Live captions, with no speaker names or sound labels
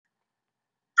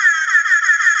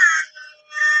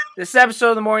This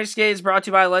episode of the Morning Skate is brought to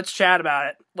you by Let's Chat About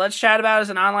It. Let's Chat About It is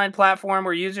an online platform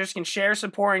where users can share,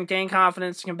 support, and gain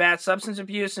confidence to combat substance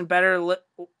abuse and better life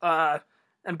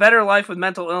with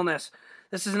mental illness.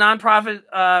 This is a nonprofit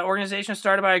organization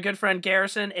started by a good friend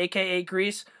Garrison, aka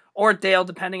Grease, or Dale,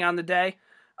 depending on the day.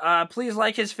 Please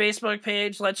like his Facebook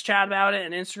page, Let's Chat About It,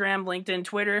 and Instagram, LinkedIn,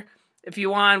 Twitter. If you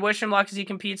want, wish him luck as he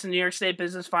competes in the New York State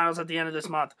Business Finals at the end of this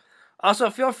month. Also,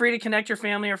 feel free to connect your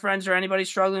family or friends or anybody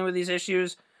struggling with these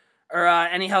issues or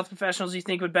any health professionals you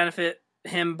think would benefit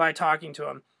him by talking to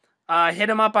him. Hit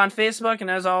him up on Facebook, and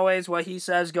as always, what he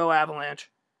says, go Avalanche.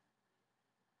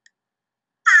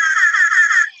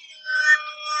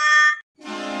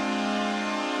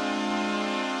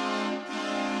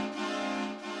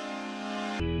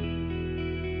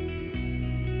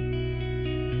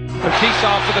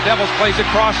 Keesoff for the Devils plays it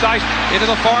cross ice into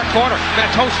the far corner.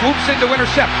 Matteau swoops in to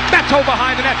intercept. Matteau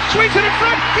behind the net. Swings it in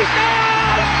front. He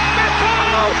scores!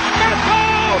 Matteau!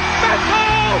 Matteau!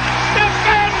 Matteau!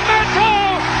 Stefan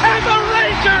Matteau! And the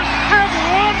Rangers have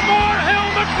one more hill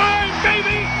to climb,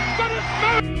 baby! But it's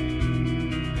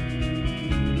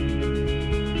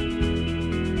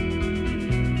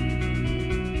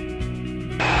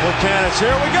Cannons,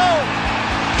 here we go!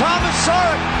 Thomas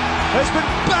Sarek has been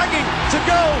begging to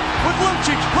go with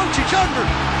Lucic. Lucic under.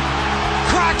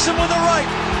 Cracks him with the right.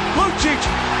 Lucic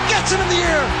gets it in the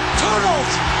air.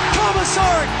 Turtles.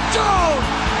 Komisarek down.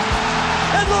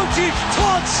 And Lucic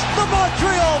taunts the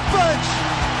Montreal bench.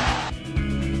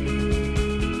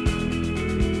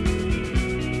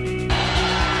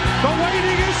 the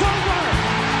waiting is over.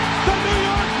 The New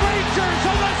York Rangers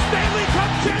are the Stanley Cup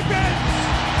champions.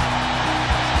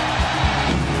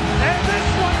 And this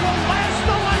one will last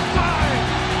a lifetime.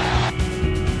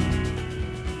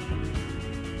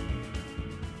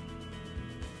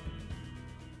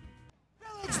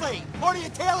 Billingsley, party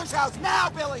at Taylor's house now,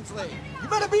 Billingsley. You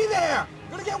better be there.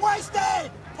 You're gonna get wasted.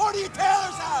 Party at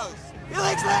Taylor's house.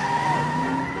 Billingsley.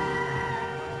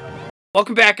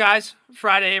 Welcome back, guys.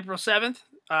 Friday, April 7th.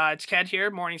 It's Ken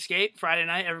here, Morning Skate. Friday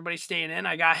night, everybody's staying in.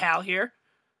 I got Hal here.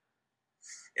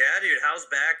 Yeah, dude, Hal's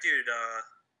back, dude.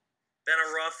 Been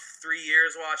a rough 3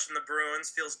 years watching the Bruins.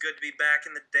 Feels good to be back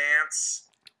in the dance.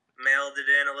 Mailed it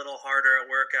in a little harder at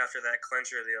work after that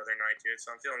clincher the other night, dude.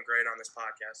 So I'm feeling great on this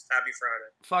podcast. Happy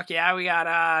Friday. Fuck yeah,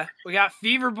 we got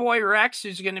Fever Boy Rex,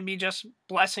 who's going to be just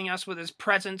blessing us with his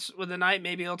presence with the night.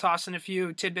 Maybe he'll toss in a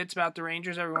few tidbits about the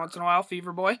Rangers every once in a while.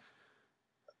 Fever Boy.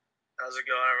 How's it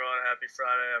going, everyone? Happy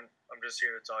Friday. I'm just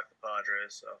here to talk to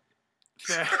Padres, so.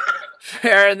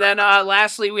 Fair. And then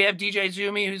lastly, we have DJ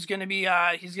Zumi, who's gonna be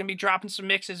dropping some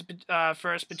mixes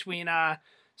for us between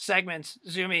segments.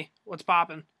 Zumi, what's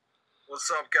popping?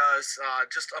 What's up, guys?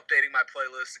 Just updating my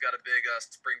playlist. I got a big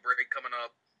spring break coming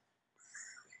up.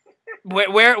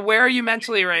 Where are you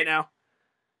mentally right now?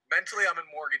 Mentally, I'm in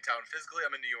Morgantown. Physically,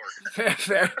 I'm in New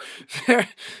Fair York.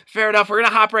 Fair enough. We're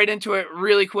gonna hop right into it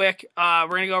really quick. We're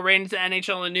gonna go right into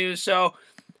NHL and news. So,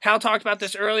 Hal talked about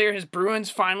this earlier. His Bruins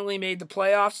finally made the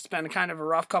playoffs. It's been kind of a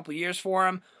rough couple years for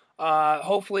him.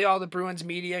 Hopefully, all the Bruins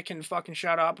media can fucking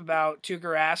shut up about Tuukka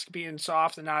Rask being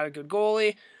soft and not a good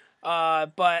goalie.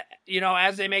 But,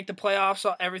 as they make the playoffs,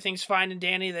 everything's fine and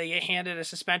dandy. They get handed a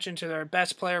suspension to their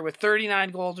best player with 39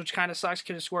 goals, which kind of sucks.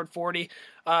 Could have scored 40.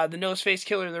 The nose-face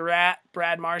killer, the Rat,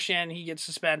 Brad Marchand, he gets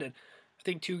suspended. I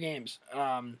think 2 games.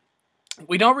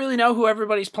 We don't really know who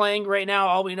everybody's playing right now.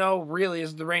 All we know, really,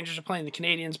 is the Rangers are playing the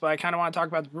Canadiens, but I kind of want to talk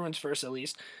about the Bruins first, at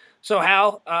least. So,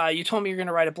 Hal, you told me you were going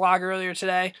to write a blog earlier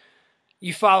today.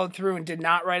 You followed through and did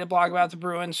not write a blog about the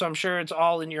Bruins, so I'm sure it's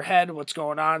all in your head what's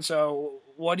going on. So,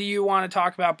 what do you want to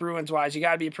talk about Bruins-wise? You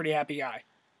got to be a pretty happy guy.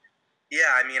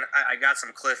 Yeah, I mean, I got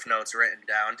some cliff notes written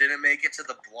down. Didn't make it to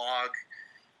the blog.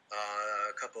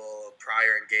 A couple of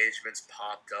prior engagements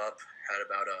popped up. Had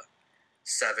about a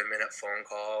 7-minute phone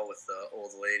call with the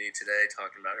old lady today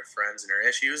talking about her friends and her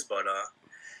issues. But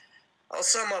I'll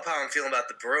sum up how I'm feeling about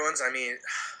the Bruins. I mean,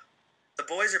 the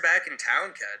boys are back in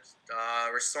town, Ked.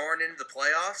 We're soaring into the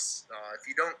playoffs. If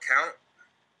you don't count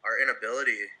our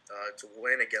inability to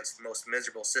win against the most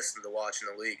miserable system to watch in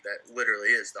the league, that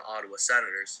literally is the Ottawa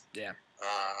Senators. Yeah.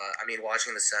 I mean,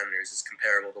 watching the Senators is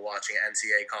comparable to watching an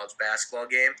NCAA college basketball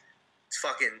game. It's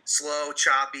fucking slow,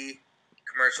 choppy,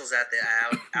 commercials out the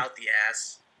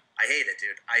ass. I hate it,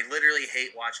 dude. I literally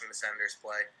hate watching the Senators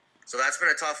play. So that's been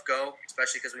a tough go,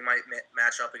 especially because we might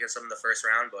match up against them in the first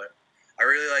round. But I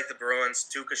really like the Bruins.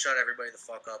 Tuukka shut everybody the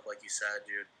fuck up, like you said,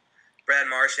 dude. Brad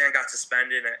Marchand got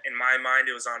suspended. In my mind,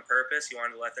 it was on purpose. He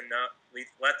wanted to let the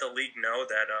league know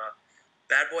that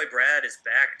bad boy Brad is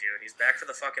back, dude. He's back for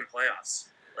the fucking playoffs.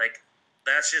 Like,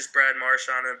 that's just Brad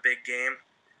Marchand in a big game.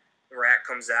 The Rat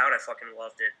comes out. I fucking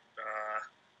loved it.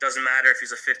 Doesn't matter if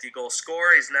he's a 50-goal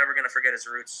scorer. He's never going to forget his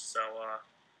roots. So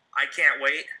I can't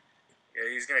wait. Yeah,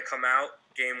 he's going to come out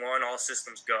game one, all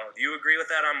systems go. Do you agree with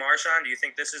that on Marchand? Do you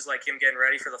think this is like him getting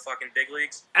ready for the fucking big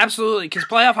leagues? Absolutely, because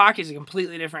playoff hockey is a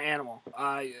completely different animal.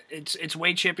 It's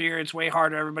way chippier. It's way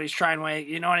harder. Everybody's trying way.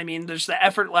 You know what I mean? There's the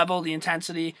effort level, the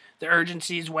intensity, the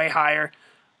urgency is way higher.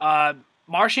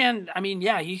 Marchand, I mean,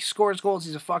 yeah, he scores goals.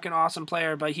 He's a fucking awesome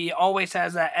player, but he always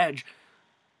has that edge.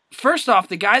 First off,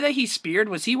 the guy that he speared,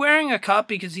 was he wearing a cup?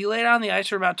 Because he laid on the ice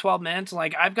for about 12 minutes.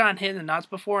 Like, I've gotten hit in the nuts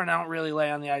before, and I don't really lay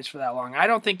on the ice for that long. I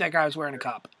don't think that guy was wearing a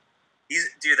cup.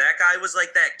 Dude, that guy was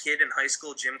like that kid in high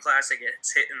school gym class that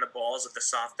gets hit in the balls with the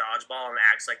soft dodgeball and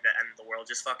acts like the end of the world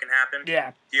just fucking happened.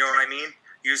 Yeah. You know what I mean?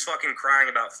 He was fucking crying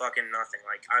about fucking nothing.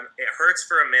 Like, it hurts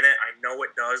for a minute. I know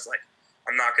it does. Like,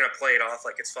 I'm not going to play it off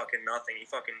like it's fucking nothing. He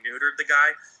fucking neutered the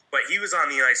guy. But he was on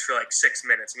the ice for like 6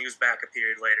 minutes, and he was back a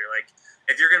period later. Like,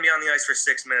 if you're going to be on the ice for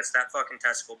 6 minutes, that fucking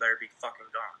testicle better be fucking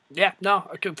gone. Yeah, no,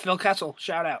 Phil Kessel,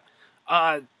 shout out.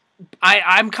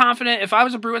 I'm confident. If I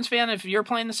was a Bruins fan, if you're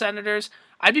playing the Senators,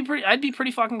 I'd be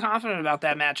pretty fucking confident about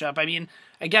that matchup. I mean,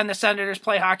 again, the Senators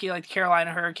play hockey like the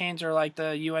Carolina Hurricanes or like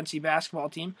the UNC basketball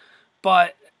team,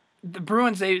 but the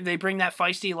Bruins, they bring that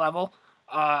feisty level.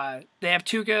 They have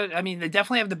two good. I mean, they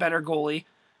definitely have the better goalie.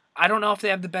 I don't know if they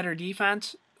have the better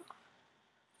defense.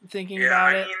 Thinking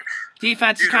about it,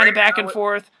 defense is kind of back and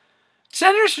forth.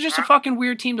 Senators are just a fucking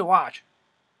weird team to watch.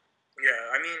 Yeah,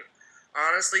 I mean,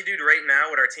 honestly, dude, right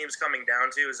now what our team's coming down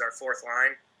to is our fourth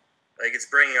line. Like, it's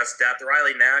bringing us depth.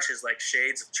 Riley Nash is like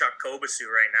shades of Chuck Kobasu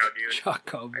right now, dude. Chuck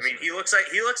Kobasu. I mean, he looks like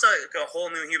a whole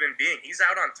new human being. He's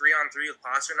out on 3-on-3 with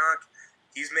Pasternak.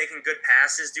 He's making good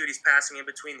passes, dude. He's passing in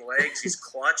between legs. He's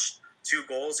clutched 2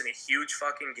 goals in a huge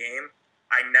fucking game.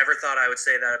 I never thought I would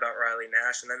say that about Riley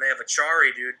Nash. And then they have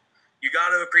Achari, dude. You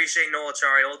got to appreciate Noel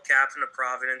Achari, old captain of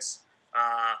Providence.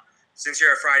 Since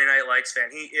you're a Friday Night Lights fan,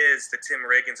 he is the Tim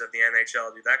Riggins of the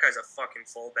NHL, dude. That guy's a fucking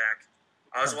fullback.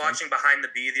 I was watching Behind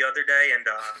the B the other day, and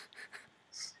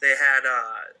they had,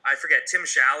 I forget, Tim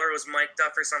Schaller was mic'd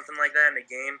up or something like that in a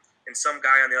game, and some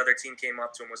guy on the other team came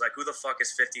up to him and was like, who the fuck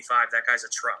is 55? That guy's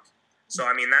a truck. So,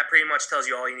 I mean, that pretty much tells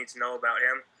you all you need to know about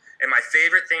him. And my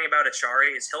favorite thing about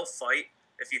Achari is he'll fight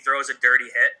if he throws a dirty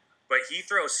hit, but he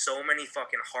throws so many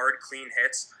fucking hard, clean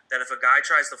hits that if a guy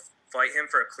tries to fight him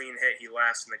for a clean hit, he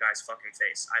laughs in the guy's fucking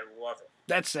face. I love it.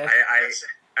 That's it.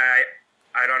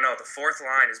 I don't know. The fourth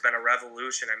line has been a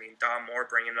revolution. I mean, Dom Moore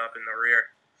bringing it up in the rear.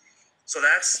 So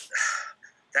that's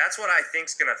what I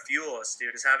think's going to fuel us,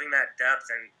 dude, is having that depth.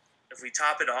 And if we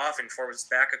top it off and forwards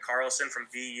back a Carlson from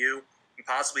VU and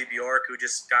possibly Bjork, who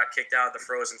just got kicked out of the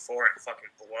Frozen Four and fucking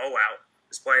blowout,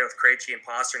 is playing with Krejci and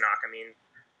Pasternak. I mean,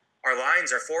 our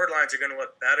forward lines are going to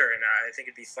look better, and I think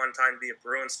it'd be a fun time to be a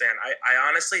Bruins fan. I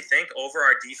honestly think over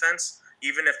our defense,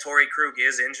 even if Torrey Krug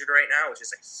is injured right now, which is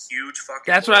a huge fucking...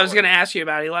 That's what I was going to ask you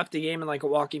about. He left the game in like a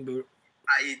walking boot.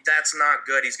 That's not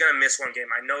good. He's going to miss one game.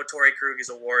 I know Torrey Krug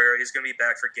is a warrior. He's going to be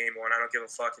back for game 1. I don't give a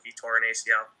fuck if he tore an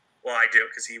ACL. Well, I do,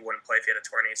 because he wouldn't play if he had a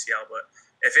torn ACL, but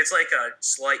if it's like a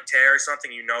slight tear or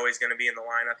something, you know he's going to be in the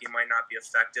lineup. He might not be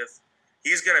effective.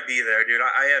 He's going to be there, dude.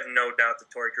 I have no doubt that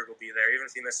Torrey Krug will be there, even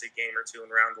if he misses a game or 2 in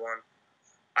round 1.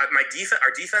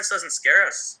 Our defense doesn't scare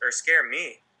us or scare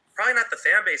me. Probably not the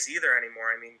fan base either anymore.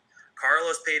 I mean,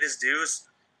 Carlos paid his dues.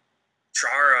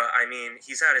 Chara, I mean,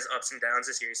 he's had his ups and downs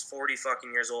this year. He's 40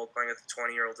 fucking years old playing with a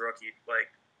 20-year-old rookie. Like,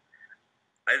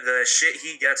 the shit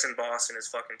he gets in Boston is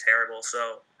fucking terrible.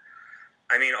 So,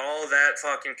 I mean, all that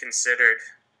fucking considered,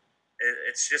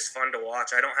 it's just fun to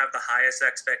watch. I don't have the highest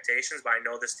expectations, but I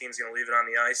know this team's going to leave it on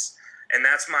the ice. And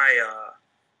that's my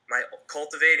my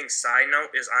cultivating side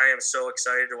note is I am so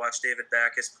excited to watch David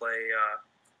Backes play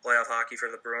playoff hockey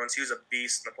for the Bruins. He was a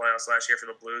beast in the playoffs last year for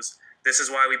the Blues. This is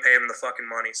why we paid him the fucking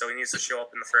money, so he needs to show up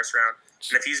in the first round.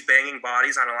 And if he's banging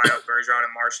bodies on a line with Bergeron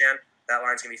and Marchand, that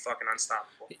line's going to be fucking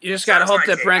unstoppable. You just got to hope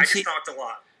that Brent... I just talked a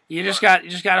lot. You just got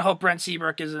to hope Brent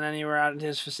Seabrook isn't anywhere out in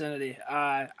his vicinity.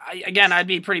 I'd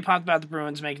be pretty pumped about the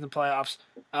Bruins making the playoffs.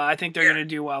 I think they're going to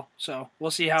do well, so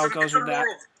we'll see how it goes with that.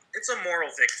 It's a moral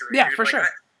victory. Yeah, dude. for sure.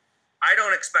 I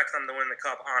don't expect them to win the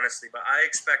cup, honestly, but I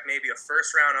expect maybe a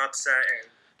first-round upset. And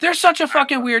they're such a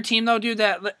fucking weird team, though, dude,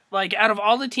 that, like, out of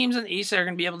all the teams in the East that are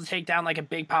going to be able to take down, like, a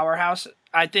big powerhouse,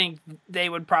 I think they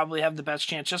would probably have the best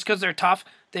chance. Just because they're tough,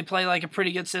 they play, like, a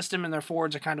pretty good system, and their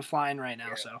forwards are kind of flying right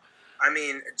now, so... I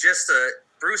mean,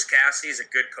 Bruce Cassidy's a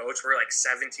good coach. We're like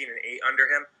 17-8 under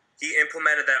him. He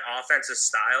implemented that offensive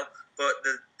style, but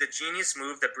the genius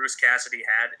move that Bruce Cassidy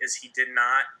had is he did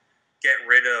not get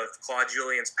rid of Claude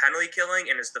Julien's penalty killing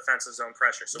and his defensive zone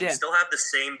pressure. So we still have the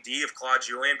same D of Claude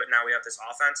Julien, but now we have this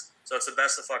offense. So it's the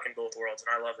best of fucking both worlds,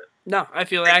 and I love it. No, I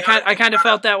feel like I kind of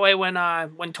felt that way when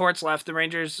Torts left the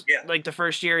Rangers. Yeah. Like the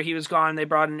first year he was gone, they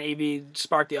brought in AV,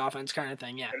 sparked the offense kind of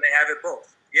thing. Yeah. And they have it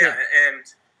both. Yeah. And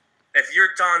if you're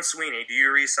Don Sweeney, do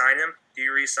you re-sign him? Do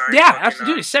you re-sign? Yeah,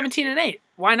 absolutely. He's 17-8.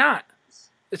 Why not?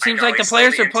 It seems like the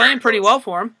players are playing pretty well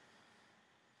for him.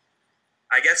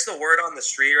 I guess the word on the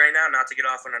street right now, not to get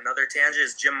off on another tangent,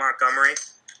 is Jim Montgomery.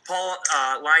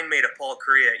 Line mate of Paul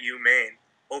Curry at UMaine.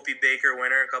 Opie Baker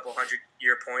winner, a couple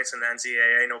 100-year points in the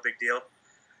NCAA, no big deal.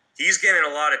 He's getting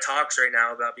a lot of talks right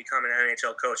now about becoming an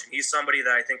NHL coach, and he's somebody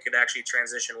that I think could actually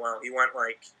transition well. He went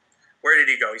where did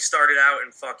he go? He started out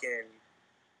in fucking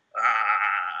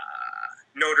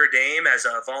Notre Dame as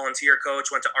a volunteer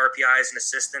coach, went to RPI as an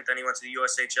assistant, then he went to the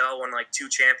USHL, won 2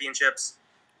 championships.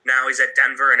 Now he's at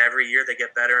Denver, and every year they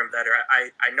get better and better.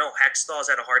 I know Hextall's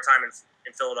had a hard time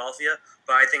in Philadelphia,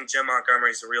 but I think Jim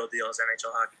Montgomery's the real deal as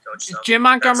NHL hockey coach. So Jim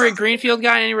Montgomery, Greenfield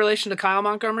guy, any relation to Kyle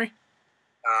Montgomery?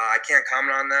 I can't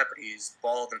comment on that, but he's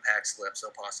bald and packs lips, so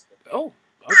possible. Oh,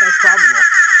 okay, probable.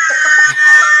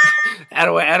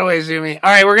 Attaway, Zumi.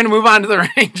 All right, we're going to move on to the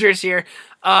Rangers here.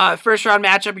 First round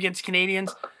matchup against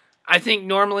Canadians. I think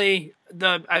normally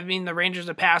the Rangers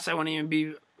have passed. I wouldn't even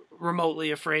be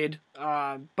remotely afraid.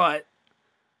 But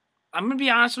I'm going to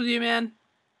be honest with you, man.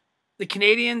 The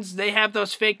Canadians, they have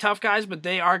those fake tough guys, but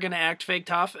they are going to act fake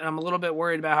tough, and I'm a little bit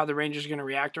worried about how the Rangers are going to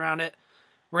react around it.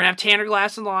 We're going to have Tanner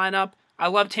Glass in the lineup. I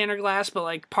love Tanner Glass,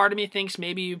 but part of me thinks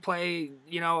maybe you play,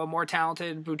 a more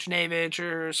talented Buchnevich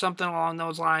or something along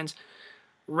those lines.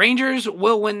 Rangers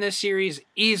will win this series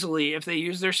easily if they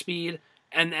use their speed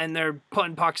and they're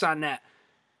putting pucks on net.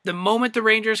 The moment the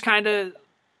Rangers kind of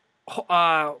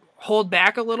hold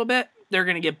back a little bit, they're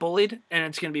going to get bullied, and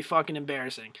it's going to be fucking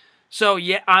embarrassing. So,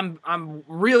 yeah, I'm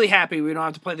really happy we don't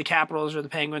have to play the Capitals or the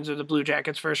Penguins or the Blue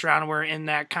Jackets first round. We're in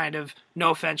that kind of,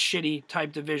 no offense, shitty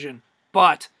type division.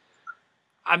 But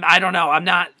I don't know. I'm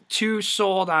not too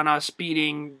sold on us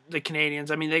beating the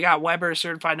Canadians. I mean, they got Weber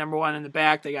certified number 1 in the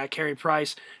back. They got Carey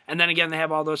Price. And then again, they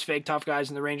have all those fake tough guys,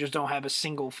 and the Rangers don't have a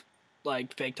single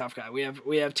fake tough guy. We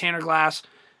have Tanner Glass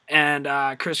and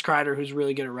Chris Kreider, who's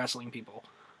really good at wrestling people.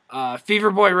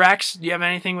 Fever Boy Rex, do you have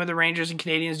anything with the Rangers and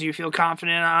Canadians? Do you feel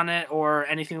confident on it or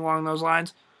anything along those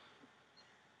lines?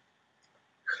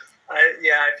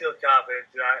 I feel confident.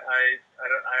 Dude, I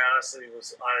honestly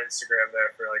was on Instagram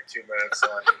there for 2 minutes. So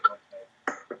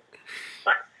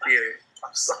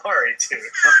I'm sorry, dude.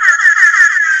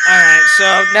 All right,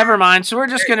 so never mind. So we're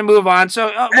just going to move on. So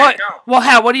what? No. Well,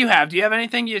 Hal, what do you have? Do you have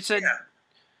anything you said?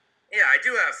 Yeah, I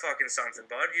do have fucking something,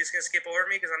 bud. You just gonna skip over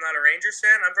me because I'm not a Rangers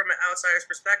fan? I'm from an outsider's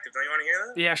perspective. Don't you want to hear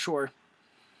that? Yeah, sure.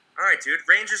 All right, dude.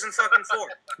 Rangers in fucking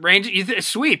 4.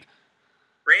 Sweep.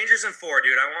 Rangers in 4,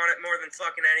 dude. I want it more than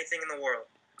fucking anything in the world.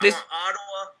 I want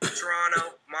Ottawa,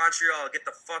 Toronto, Montreal get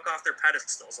the fuck off their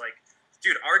pedestals.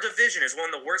 Dude, our division is one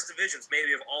of the worst divisions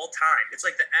maybe of all time. It's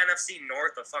like the NFC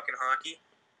North of fucking hockey,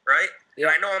 right?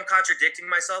 Yeah. And I know I'm contradicting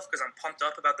myself because I'm pumped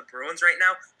up about the Bruins right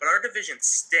now, but our division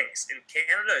stinks, and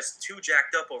Canada is too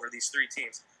jacked up over these 3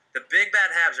 teams. The big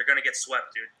bad Habs are gonna get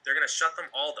swept, dude. They're gonna shut them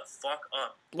all the fuck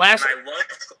up. And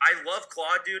I love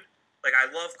Claude, dude. I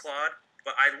love Claude,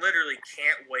 but I literally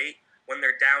can't wait when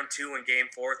they're down 2 in Game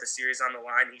 4 with the series on the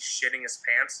line. He's shitting his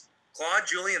pants. Claude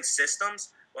Julien's systems,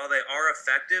 while they are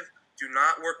effective, do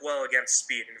not work well against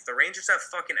speed. And if the Rangers have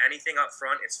fucking anything up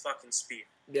front, it's fucking speed.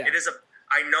 Yeah.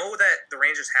 I know that the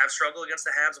Rangers have struggled against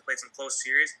the Habs and played some close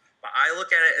series, but I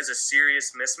look at it as a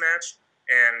serious mismatch,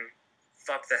 and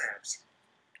fuck the Habs.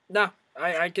 No,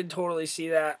 I can totally see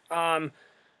that.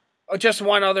 Just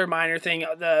one other minor thing.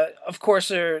 Of course,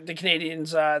 the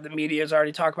Canadians, the media has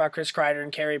already talked about Chris Kreider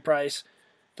and Carey Price.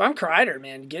 If I'm Kreider,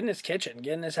 man, get in his kitchen,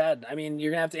 get in his head. I mean,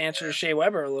 you're going to have to answer to Shea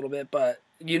Weber a little bit, but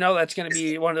that's going to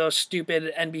be one of those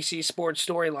stupid NBC sports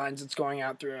storylines that's going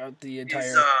out throughout the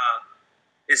entire...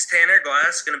 Is Tanner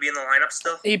Glass going to be in the lineup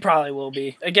still? He probably will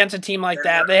be. Against a team like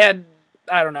that, they had...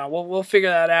 I don't know. We'll figure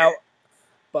that out.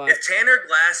 But if Tanner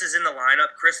Glass is in the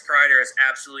lineup, Chris Kreider has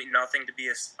absolutely nothing to be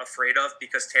afraid of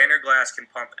because Tanner Glass can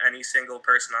pump any single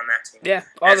person on that team. Yeah,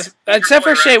 except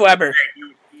for Shea Weber.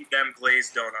 You eat them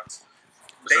glazed donuts.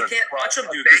 They can't touch him,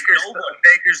 dude.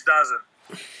 Baker's doesn't.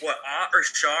 What, Ott or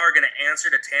Shaw are going to answer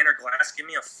to Tanner Glass? Give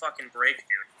me a fucking break,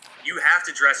 dude. You have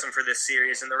to dress him for this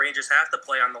series, and the Rangers have to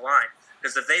play on the line.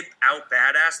 Because if they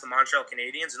out-badass the Montreal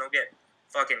Canadiens and they'll get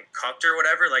fucking cucked or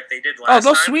whatever like they did last Oh,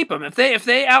 they'll time. sweep them. If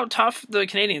they out-tough the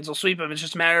Canadians, they'll sweep them. It's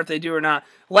just a matter if they do or not.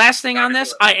 Last thing on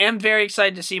this, I am very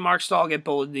excited to see Mark Stahl get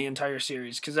bullied the entire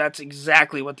series because that's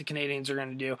exactly what the Canadians are going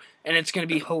to do. And it's going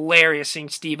to be hilarious seeing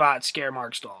Steve Ott scare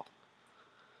Mark Stahl.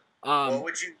 What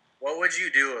would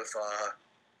you do if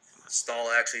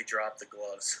Stahl actually dropped the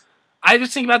gloves? I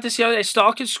was thinking about this the other day.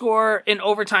 Stahl could score in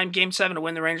overtime Game 7 to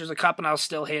win the Rangers a cup, and I'll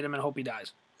still hate him and hope he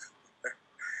dies.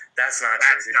 That's not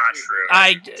true.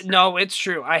 No, it's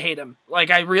true. I hate him.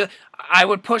 Like I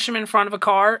would push him in front of a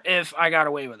car if I got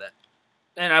away with it,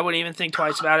 and I wouldn't even think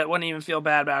twice about it. Wouldn't even feel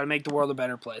bad about it. Make the world a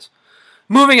better place.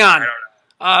 Moving on. I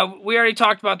don't know. We already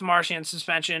talked about the Marchand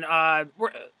suspension.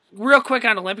 Real quick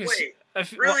on Olympics. Wait,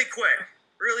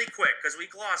 really quick, because we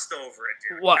glossed over it,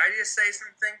 dude. What? Can I just say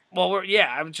something? Well,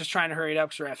 I was just trying to hurry it up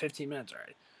because we're at 15 minutes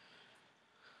already.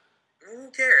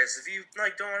 Who cares? If you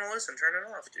don't want to listen, turn it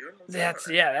off, dude. That's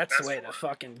the way to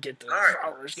fucking get the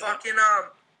followers going. Fucking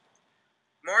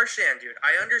Marchand, dude.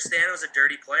 I understand it was a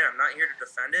dirty play. I'm not here to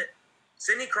defend it.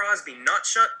 Sidney Crosby nut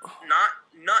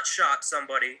shot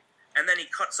somebody, and then he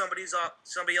cut somebody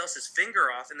else's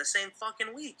finger off in the same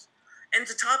fucking week. And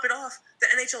to top it off, the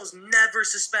NHL has never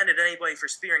suspended anybody for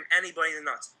spearing anybody in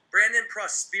the nuts. Brandon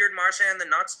Pruss speared Marchand in the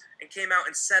nuts and came out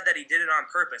and said that he did it on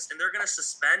purpose. And they're going to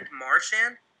suspend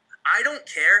Marchand? I don't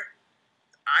care.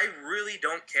 I really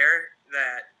don't care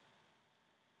that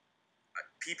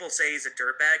people say he's a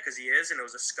dirtbag because he is, and it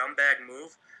was a scumbag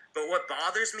move. But what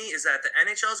bothers me is that if the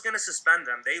NHL is going to suspend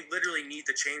them, they literally need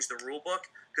to change the rule book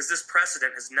because this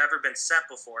precedent has never been set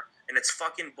before, and it's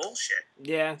fucking bullshit.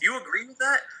 Yeah. Do you agree with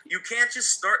that? You can't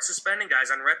just start suspending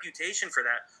guys on reputation for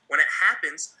that. When it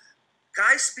happens,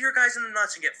 guys spear guys in the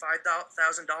nuts and get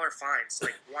 $5,000 fines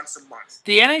like once a month.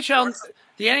 The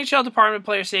NHL Department of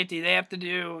Player Safety, they have to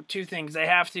do two things. They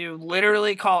have to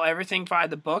literally call everything by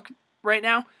the book right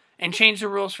now and change the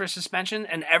rules for suspension,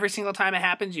 and every single time it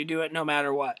happens, you do it no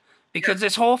matter what. Because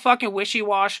this whole fucking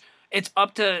wishy-wash, it's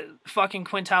up to fucking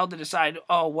Quintel to decide,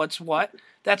 what's what.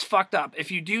 That's fucked up. If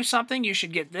you do something, you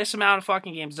should get this amount of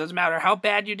fucking games. Doesn't matter how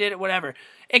bad you did it, whatever.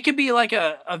 It could be like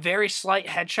a very slight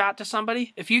headshot to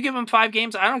somebody. If you give them 5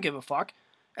 games, I don't give a fuck.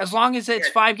 As long as it's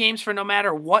 5 games for no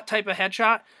matter what type of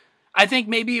headshot. I think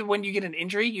maybe when you get an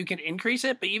injury, you can increase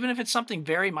it, but even if it's something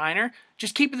very minor,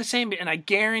 just keep it the same, and I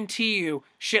guarantee you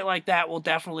shit like that will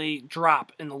definitely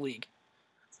drop in the league.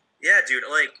 Yeah, dude,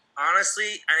 like,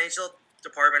 honestly, NHL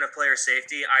Department of Player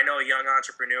Safety, I know a young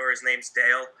entrepreneur, his name's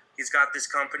Dale. He's got this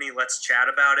company, Let's Chat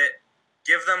About It.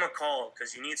 Give them a call,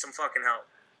 because you need some fucking help.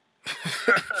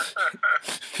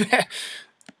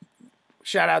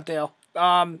 Shout out, Dale.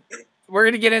 We're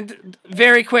going to get into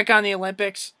very quick on the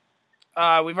Olympics.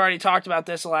 We've already talked about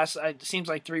this the last, it seems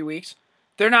like 3 weeks.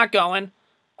 They're not going.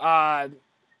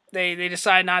 They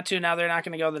decide not to. Now they're not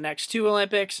going to go the next 2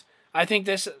 Olympics. I think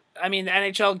the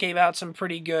NHL gave out some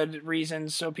pretty good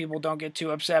reasons so people don't get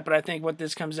too upset, but I think what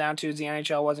this comes down to is the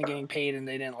NHL wasn't getting paid and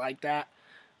they didn't like that.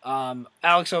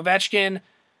 Alex Ovechkin,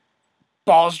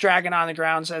 balls dragging on the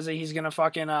ground, says that he's going to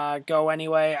fucking go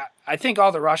anyway. I think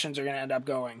all the Russians are going to end up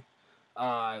going.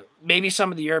 Maybe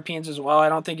some of the Europeans as well. I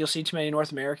don't think you'll see too many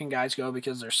North American guys go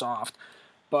because they're soft.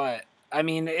 But,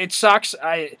 it sucks.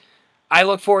 I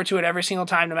look forward to it every single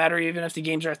time, no matter even if the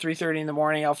games are at 3:30 in the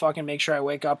morning. I'll fucking make sure I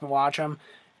wake up and watch them.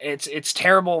 It's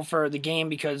terrible for the game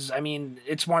because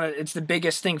it's the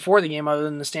biggest thing for the game other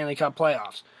than the Stanley Cup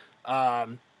playoffs.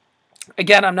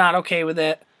 Again, I'm not okay with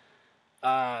it.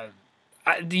 Russia's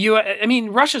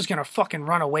gonna fucking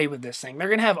run away with this thing. They're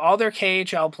gonna have all their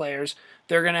KHL players.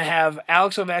 They're gonna have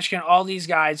Alex Ovechkin, all these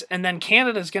guys, and then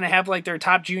Canada's gonna have like their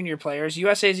top junior players.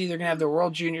 USA's either gonna have their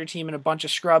World Junior team and a bunch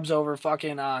of scrubs over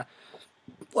fucking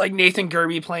like Nathan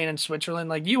Gerbe playing in Switzerland.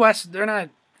 Like US, they're not.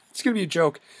 It's gonna be a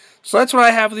joke. So that's what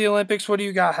I have for the Olympics. What do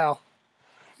you got, Hal?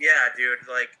 Yeah, dude.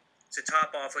 Like to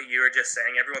top off what you were just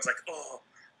saying, everyone's like, "Oh,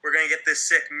 we're gonna get this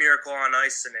sick miracle on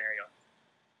ice scenario."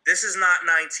 This is not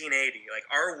 1980. Like,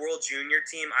 our World Junior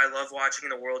team, I love watching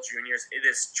the World Juniors. It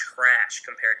is trash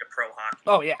compared to pro hockey.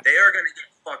 Oh, yeah. They are going to get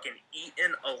fucking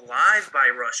eaten alive by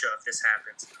Russia if this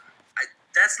happens.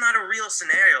 That's not a real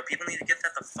scenario. People need to get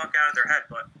that the fuck out of their head.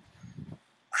 But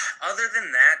other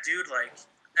than that, dude, like,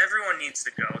 everyone needs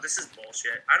to go. This is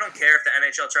bullshit. I don't care if the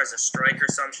NHL tries to strike or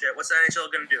some shit. What's the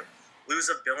NHL going to do? Lose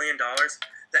 $1 billion?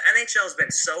 The NHL has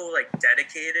been so, like,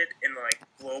 dedicated in, like,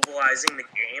 globalizing the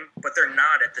game, but they're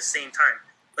not at the same time.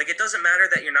 Like, it doesn't matter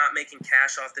that you're not making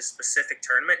cash off this specific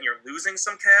tournament and you're losing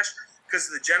some cash, because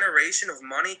the generation of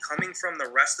money coming from the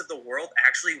rest of the world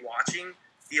actually watching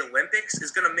the Olympics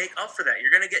is going to make up for that.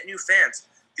 You're going to get new fans.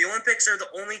 The Olympics are the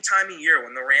only time of year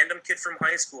when the random kid from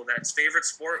high school that's favorite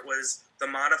sport was the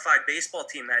modified baseball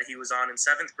team that he was on in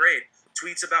 7th grade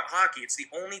tweets about hockey. It's the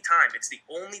only time. It's the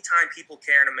only time people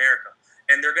care in America.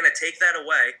 And they're going to take that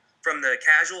away from the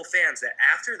casual fans that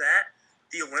after that,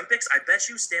 the Olympics, I bet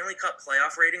you Stanley Cup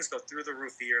playoff ratings go through the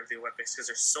roof the year of the Olympics because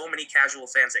there's so many casual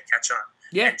fans that catch on.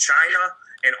 Yeah. And China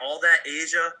and all that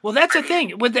Asia. Well, that's the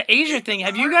thing. With the Asia thing,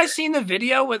 have you guys seen the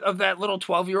video of that little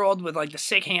 12-year-old with, like, the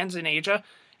sick hands in Asia?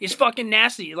 He's fucking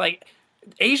nasty. Like,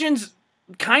 Asians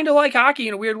kind of like hockey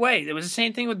in a weird way. It was the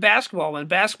same thing with basketball. When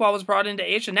basketball was brought into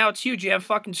Asia, now it's huge. You have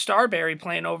fucking Starberry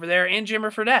playing over there and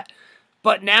Jimmer Fredette.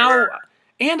 But now,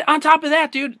 and on top of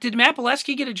that, dude, did Matt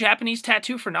Bolesky get a Japanese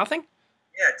tattoo for nothing?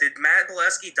 Yeah, did Matt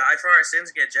Bolesky die for our sins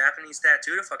and get a Japanese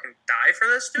tattoo to fucking die for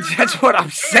this dude? That's what I'm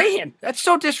saying. That's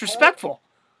so disrespectful.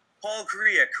 Paul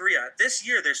Korea. This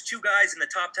year, there's 2 guys in the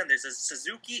top 10. There's a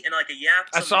Suzuki and like a Yap.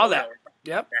 I saw that.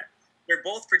 Yep. They're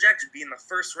both projected to be in the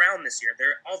first round this year.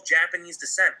 They're of Japanese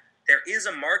descent. There is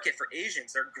a market for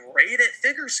Asians. They're great at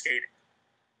figure skating.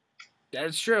 That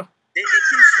is true. It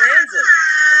can translate.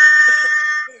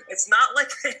 It's not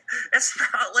like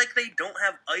they don't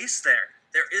have ice there.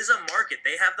 There is a market.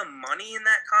 They have the money in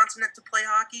that continent to play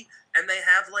hockey, and they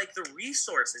have like the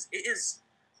resources. It is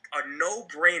a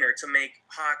no-brainer to make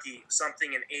hockey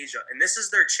something in Asia, and this is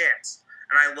their chance.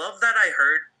 And I love that I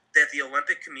heard that the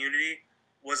Olympic community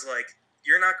was like,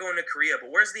 you're not going to Korea,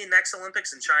 but where's the next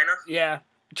Olympics in China? Yeah,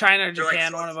 China or They're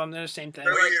Japan, like, one of them. They're the same thing.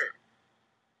 They're like,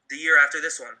 the year after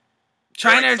this one.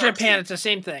 China like, or Japan, it's the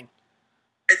same thing.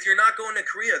 If you're not going to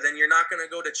Korea, then you're not going to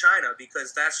go to China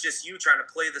because that's just you trying to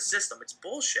play the system. It's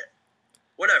bullshit.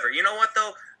 Whatever. You know what,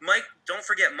 though? Mike, don't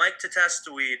forget, Mike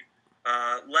Tetestuid,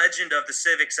 legend of the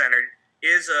Civic Center,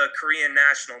 is a Korean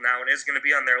national now and is going to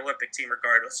be on their Olympic team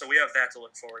regardless. So we have that to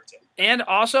look forward to. And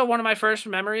also, one of my first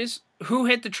memories, who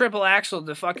hit the triple axel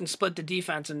to fucking split the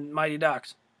defense in Mighty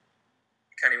Ducks?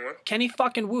 Kenny Wu. Kenny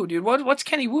fucking Wu, dude. What's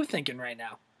Kenny Wu thinking right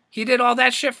now? He did all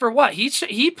that shit for what?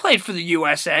 He played for the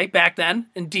USA back then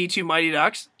in D2 Mighty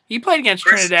Ducks. He played against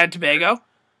Trinidad and Tobago.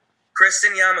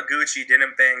 Kristen Yamaguchi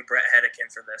didn't bang Brett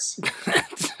Hedican for this.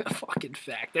 That's a fucking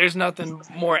fact. There's nothing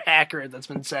more accurate that's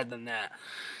been said than that.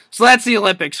 So that's the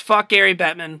Olympics. Fuck Gary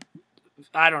Bettman.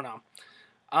 I don't know.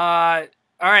 All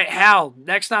right, Hal.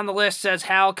 Next on the list says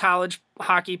Hal, college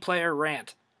hockey player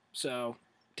rant. So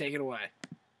take it away.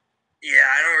 Yeah,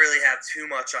 I don't really have too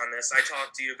much on this. I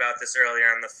talked to you about this earlier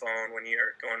on the phone when you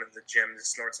were going to the gym to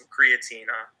snort some creatine.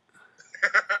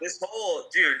 This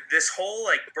whole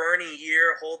like Bernie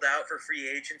year holdout for free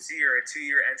agency or a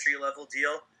 2-year entry level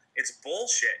deal, it's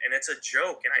bullshit and it's a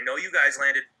joke. And I know you guys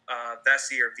landed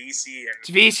Vesey or VC. And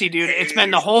it's VC, dude. Hayes. It's been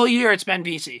the whole year. It's been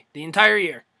VC. The entire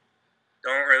year.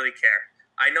 Don't really care.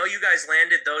 I know you guys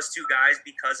landed those 2 guys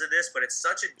because of this, but it's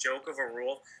such a joke of a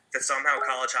rule that somehow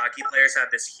college hockey players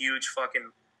have this huge fucking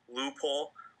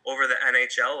loophole over the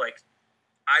NHL. Like,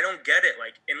 I don't get it.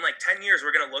 Like, in like 10 years,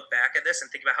 we're going to look back at this and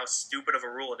think about how stupid of a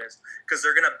rule it is because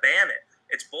they're going to ban it.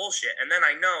 It's bullshit. And then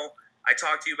I know, I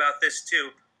talked to you about this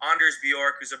too, Anders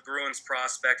Bjork, who's a Bruins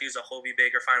prospect, he's a Hobie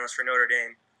Baker finalist for Notre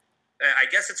Dame. I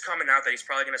guess it's coming out that he's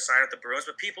probably going to sign with the Bruins,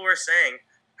 but people are saying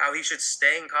how he should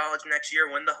stay in college next year,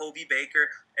 win the Hobie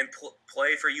Baker, and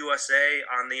play for USA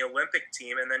on the Olympic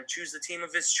team, and then choose the team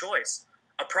of his choice.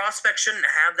 A prospect shouldn't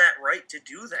have that right to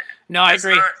do that. No, I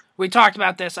agree. We talked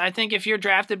about this. I think if you're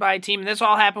drafted by a team, and this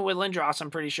all happened with Lindros,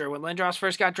 I'm pretty sure. When Lindros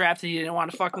first got drafted, he didn't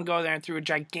want to fucking go there and threw a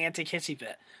gigantic hissy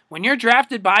fit. When you're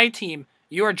drafted by a team,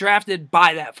 you are drafted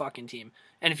by that fucking team.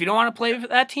 And if you don't want to play for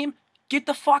that team, get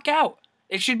the fuck out.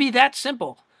 It should be that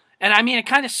simple. And I mean, it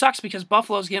kind of sucks because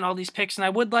Buffalo's getting all these picks, and I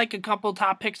would like a couple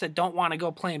top picks that don't want to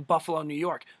go play in Buffalo, New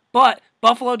York. But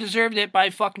Buffalo deserved it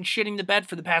by fucking shitting the bed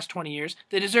for the past 20 years.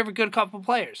 They deserve a good couple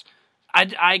players.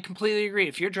 I completely agree.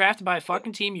 If you're drafted by a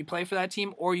fucking team, you play for that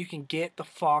team, or you can get the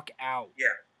fuck out. Yeah.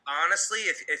 Honestly,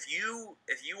 if you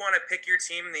want to pick your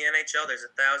team in the NHL, there's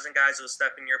 1,000 guys who will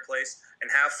step in your place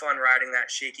and have fun riding that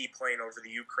shaky plane over the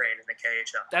Ukraine in the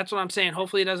KHL. That's what I'm saying.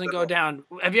 Hopefully it doesn't go down.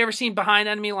 Have you ever seen Behind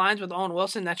Enemy Lines with Owen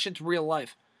Wilson? That shit's real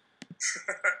life.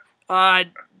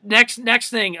 Next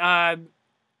thing. While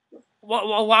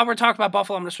we're talking about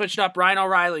Buffalo, I'm going to switch it up. Ryan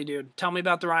O'Reilly, dude. Tell me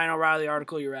about the Ryan O'Reilly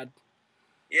article you read.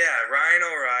 Yeah, Ryan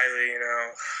O'Reilly,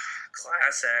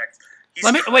 class act.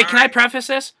 Wait, can I preface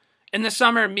this? In the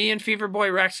summer, me and Fever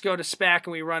Boy Rex go to SPAC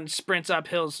and we run sprints up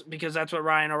hills because that's what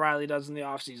Ryan O'Reilly does in the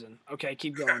offseason. Okay,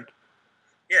 keep going.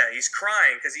 Yeah, he's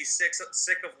crying because he's sick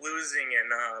of losing in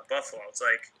Buffalo. It's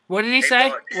like, what did he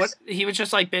say? What he was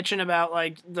just like bitching about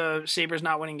like the Sabres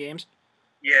not winning games.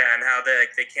 Yeah, and how they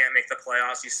can't make the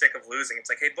playoffs. He's sick of losing. It's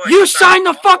like, hey, boy, you signed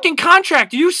the fucking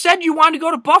contract. You said you wanted to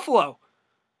go to Buffalo.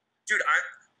 Dude,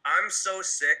 I'm so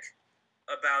sick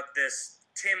about this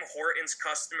Tim Hortons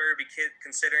customer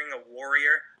considering a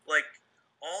Warrior. Like,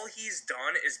 all he's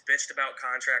done is bitched about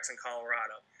contracts in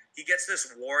Colorado. He gets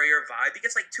this Warrior vibe. He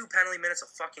gets like 2 penalty minutes a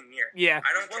fucking year. Yeah.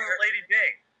 I don't care. Lady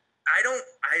Bing. I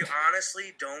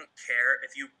honestly don't care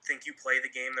if you think you play the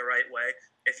game the right way.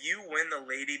 If you win the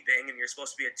Lady Bing and you're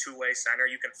supposed to be a two-way center,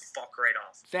 you can fuck right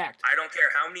off. Fact. I don't care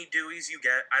how many Deweys you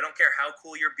get. I don't care how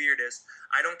cool your beard is.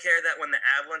 I don't care that when the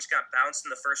Avalanche got bounced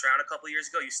in the first round a couple years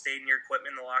ago, you stayed in your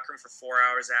equipment in the locker room for 4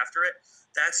 hours after it.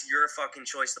 That's your fucking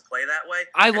choice to play that way.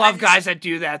 I love guys that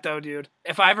do that, though, dude.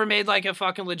 If I ever made like a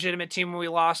fucking legitimate team when we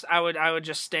lost, I would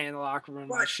just stay in the locker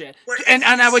room and shit. And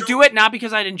I would do it not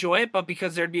because I'd enjoy it, but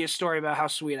because there'd be a story about how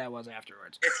sweet I was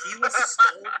afterwards.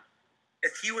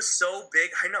 If he was so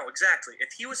big, I know, exactly.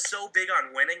 If he was so big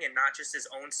on winning and not just his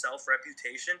own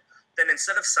self-reputation, then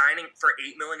instead of signing for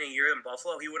 $8 million a year in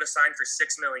Buffalo, he would have signed for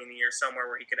 $6 million a year somewhere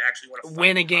where he could actually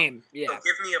win a game. Yeah. So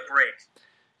give me a break.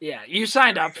 Yeah, you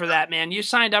signed up for that, man. You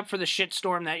signed up for the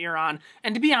shitstorm that you're on.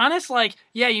 And to be honest, like,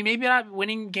 yeah, you may be not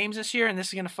winning games this year, and this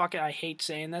is going to I hate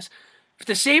saying this. If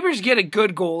the Sabres get a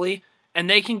good goalie, and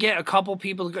they can get a couple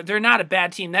people, they're not a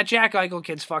bad team. That Jack Eichel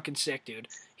kid's fucking sick, dude.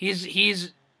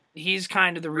 He's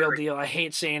kind of the real deal. I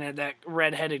hate saying it, that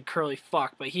redheaded curly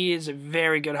fuck, but he is a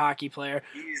very good hockey player.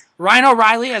 Ryan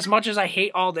O'Reilly, as much as I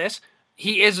hate all this,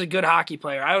 he is a good hockey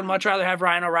player. I would much rather have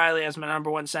Ryan O'Reilly as my number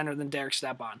one center than Derek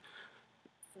Stepan.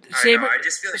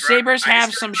 Sabres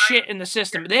have some shit in the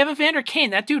system. They have Evander Kane.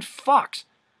 That dude fucks.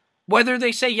 Whether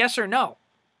they say yes or no.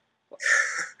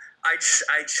 I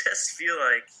just feel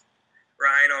like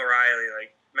Ryan O'Reilly,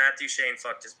 like, Matt Duchene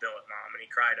fucked his billet mom and he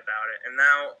cried about it. And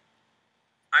now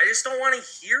I just don't want to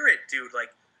hear it, dude. Like,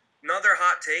 another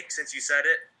hot take since you said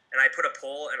it, and I put a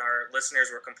poll and our listeners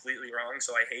were completely wrong,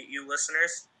 so I hate you,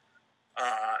 listeners.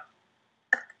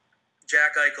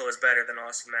 Jack Eichel is better than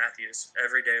Austin Matthews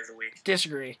every day of the week.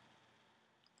 Disagree.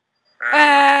 That's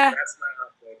not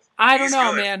hot take. I don't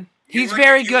know, good. Man. He's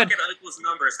very good. Look at Eichel's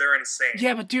numbers; they're insane.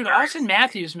 Yeah, but dude, Austin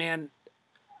Matthews, man,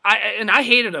 I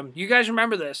hated him. You guys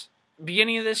remember this?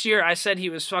 Beginning of this year, I said he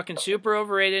was fucking super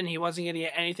overrated and he wasn't going to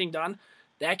get anything done.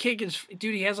 That kid is,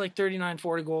 dude, he has like 39,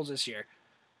 40 goals this year.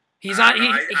 He's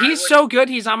so good.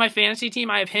 He's on my fantasy team.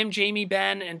 I have him, Jamie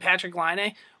Benn, and Patrick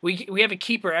Laine. We have a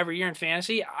keeper every year in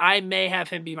fantasy. I may have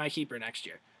him be my keeper next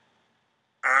year.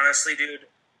 Honestly, dude,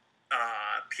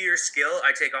 pure skill,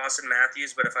 I take Austin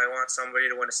Matthews, but if I want somebody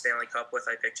to win a Stanley Cup with,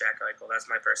 I pick Jack Eichel. That's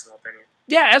my personal opinion.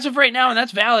 Yeah, as of right now, and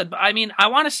that's valid. But I mean, I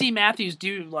want to see Matthews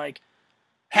do, like,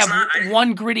 have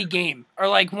one gritty game. Or,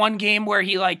 like, one game where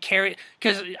he, like, carry...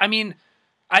 Because, I mean...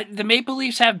 the Maple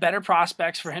Leafs have better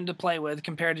prospects for him to play with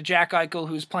compared to Jack Eichel,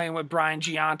 who's playing with Brian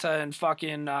Giunta and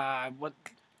fucking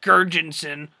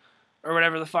Gurgensen or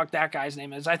whatever the fuck that guy's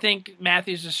name is. I think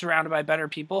Matthews is surrounded by better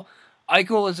people.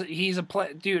 Eichel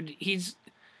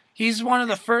he's one of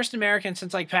the first Americans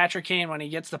since like Patrick Kane. When he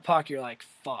gets the puck, you're like,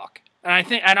 fuck. And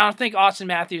I don't think Austin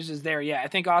Matthews is there yet. I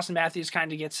think Austin Matthews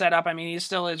kind of gets set up. I mean, he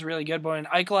still is really good, but when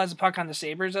Eichel has a puck on the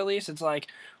Sabres, at least it's like,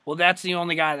 well, that's the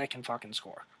only guy that can fucking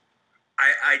score.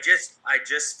 I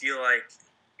just feel like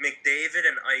McDavid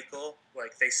and Eichel,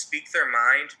 like, they speak their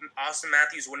mind. Austin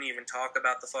Matthews wouldn't even talk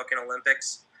about the fucking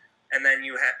Olympics. And then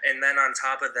on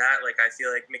top of that, like, I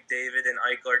feel like McDavid and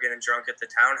Eichel are getting drunk at the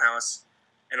townhouse,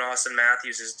 and Austin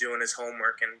Matthews is doing his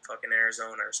homework in fucking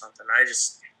Arizona or something. I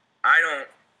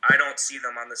don't see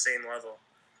them on the same level.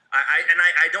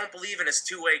 I don't believe in his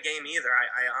two-way game either.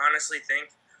 I honestly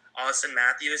think Austin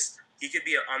Matthews, he could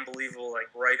be an unbelievable, like,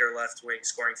 right or left wing,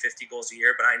 scoring 50 goals a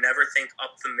year, but I never think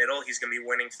up the middle he's going to be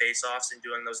winning faceoffs and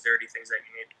doing those dirty things that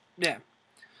you need. Yeah.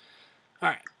 All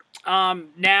right.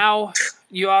 Now,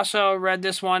 you also read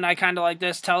this one. I kind of like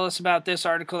this. Tell us about this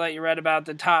article that you read about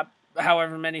the top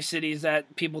however many cities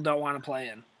that people don't want to play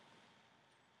in.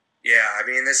 Yeah, I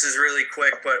mean, this is really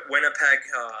quick, but Winnipeg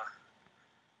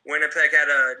had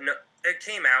it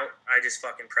came out, I just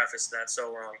fucking prefaced that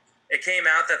so wrong. It came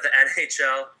out that the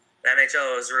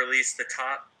NHL has released the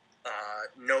top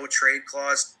no trade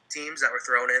clause teams that were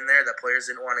thrown in there that players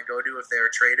didn't want to go to if they were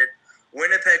traded.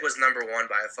 Winnipeg was number one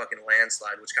by a fucking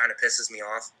landslide, which kind of pisses me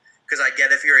off. Because I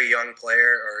get if you're a young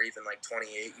player or even like 28,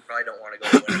 you probably don't want to go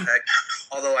to Winnipeg.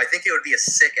 Although I think it would be a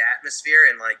sick atmosphere,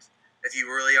 and like if you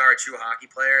really are a true hockey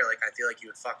player, like I feel like you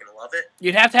would fucking love it.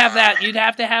 You'd have to have that. You'd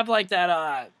have to have like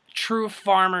that true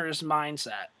farmer's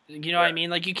mindset. You know what I mean?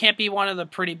 Like, you can't be one of the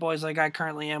pretty boys like I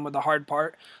currently am with the hard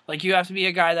part. Like, you have to be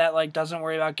a guy that, like, doesn't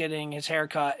worry about getting his hair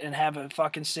cut and have a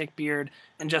fucking sick beard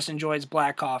and just enjoys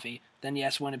black coffee. Then,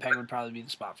 yes, Winnipeg would probably be the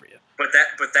spot for you. But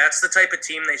that's the type of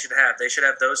team they should have. They should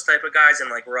have those type of guys and,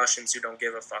 like, Russians who don't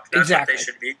give a fuck. That's exactly what they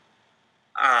should be.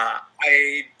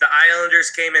 The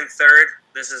Islanders came in third.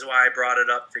 This is why I brought it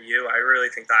up for you. I really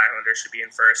think the Islanders should be in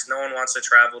first. No one wants to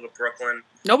travel to Brooklyn.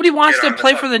 Nobody wants to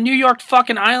play for the New York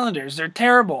fucking Islanders. They're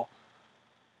terrible.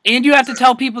 And you have to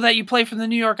tell people that you play for the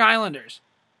New York Islanders.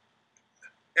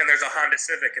 And there's a Honda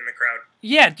Civic in the crowd.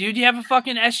 Yeah, dude, you have a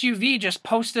fucking SUV just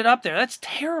posted up there. That's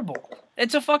terrible.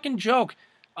 It's a fucking joke.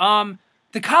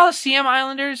 The Coliseum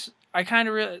Islanders, I kind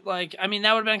of really, like, I mean,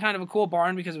 that would have been kind of a cool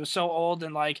barn because it was so old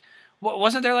and, like,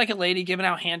 wasn't there, like, a lady giving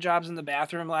out hand jobs in the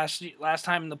bathroom last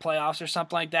time in the playoffs or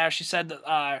something like that? She said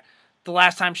that the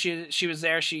last time she was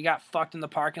there, she got fucked in the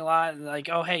parking lot and, like,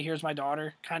 oh, hey, here's my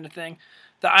daughter kind of thing.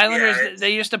 The Islanders,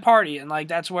 they used to party, and, like,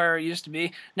 that's where it used to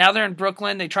be. Now they're in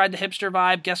Brooklyn. They tried the hipster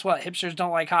vibe. Guess what? Hipsters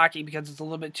don't like hockey because it's a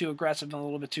little bit too aggressive and a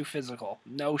little bit too physical.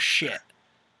 No shit.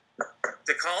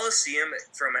 The Coliseum,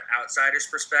 from an outsider's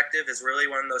perspective, is really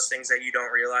one of those things that you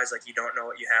don't realize, like, you don't know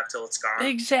what you have till it's gone.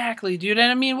 Exactly, dude.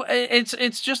 And I mean,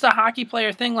 it's just a hockey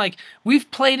player thing. Like, we've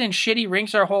played in shitty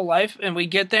rinks our whole life, and we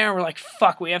get there and we're like,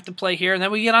 fuck, we have to play here. And then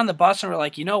we get on the bus and we're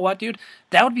like, you know what, dude?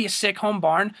 That would be a sick home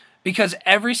barn, because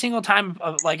every single time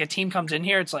like a team comes in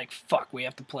here, it's like, fuck, we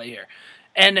have to play here.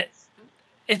 And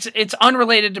it's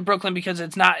unrelated to Brooklyn because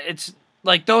it's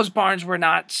like those barns were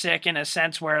not sick in a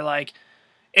sense where, like,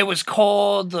 it was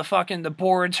cold, the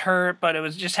boards hurt, but it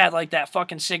was just had like that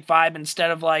fucking sick vibe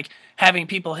instead of like having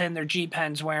people hitting their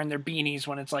G-Pens wearing their beanies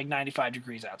when it's like 95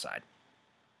 degrees outside.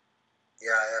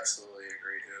 Yeah, I absolutely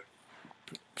agree,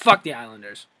 dude. Fuck the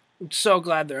Islanders. I'm so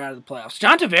glad they're out of the playoffs.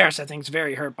 John Tavares, I think, is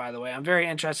very hurt, by the way. I'm very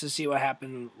interested to see what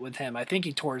happened with him. I think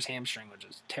he tore his hamstring, which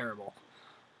is terrible.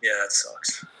 Yeah, that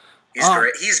sucks. He's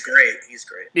great. He's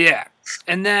great. Yeah.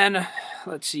 And then,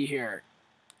 let's see here.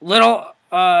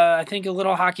 I think a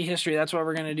little hockey history. That's what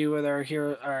we're going to do with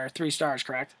our 3 stars,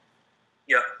 correct?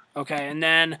 Yeah. Okay, and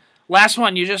then last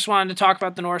one. You just wanted to talk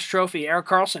about the Norris Trophy. Erik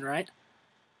Karlsson, right?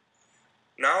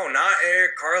 No, not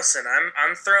Erik Karlsson.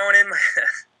 I'm throwing in my...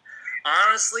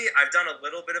 Honestly, I've done a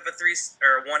little bit of a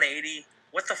 180.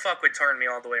 What the fuck would turn me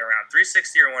all the way around?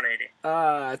 360 or 180?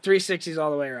 360s all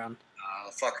the way around.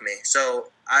 Fuck me. So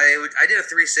I did a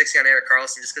 360 on Erik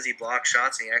Karlsson just because he blocks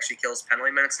shots and he actually kills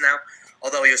penalty minutes now.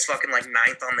 Although he was fucking like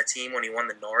 9th on the team when he won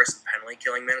the Norris in penalty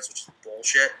killing minutes, which is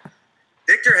bullshit.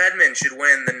 Victor Hedman should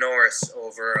win the Norris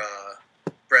over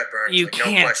Brett Burns. You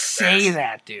can't say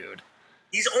that, dude.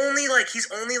 He's only like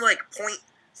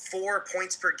 0.4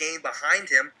 points per game behind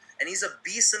him, and he's a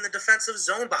beast in the defensive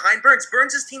zone behind Burns.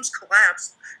 Burns' team's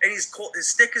collapsed, and he's cold. His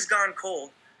stick has gone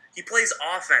cold. He plays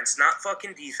offense, not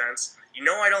fucking defense. You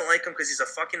know I don't like him because he's a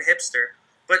fucking hipster.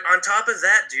 But on top of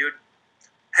that, dude,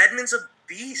 Hedman's a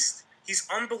beast. He's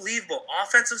unbelievable.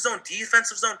 Offensive zone,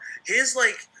 defensive zone. His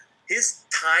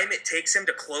time it takes him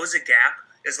to close a gap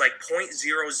is like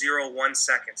 0.001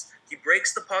 seconds. He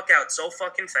breaks the puck out so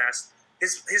fucking fast.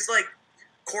 His like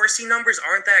Corsi numbers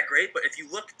aren't that great, but if you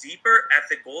look deeper at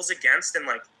the goals against and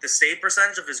like the save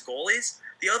percentage of his goalies,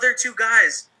 the other 2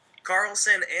 guys,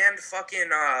 Karlsson and fucking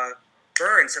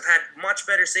Burns, have had much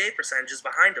better save percentages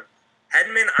behind him.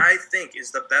 Hedman, I think,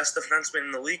 is the best defenseman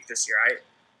in the league this year.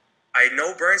 I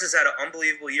know Burns has had an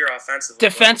unbelievable year offensively.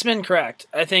 Defenseman, correct.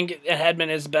 I think Hedman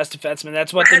is the best defenseman.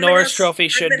 That's what the Norris Trophy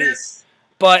should be.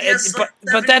 But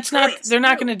that's not. They're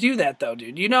not going to do that though,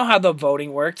 dude. You know how the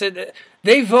voting works.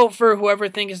 They vote for whoever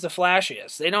thinks is the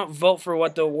flashiest. They don't vote for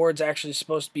what the award's actually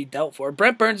supposed to be dealt for.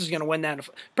 Brent Burns is going to win that.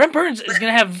 Brent Burns is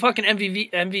going to have fucking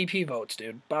MVP votes,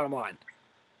 dude. Bottom line.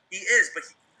 He is, but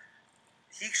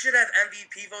he should have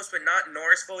MVP votes, but not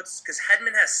Norris votes, because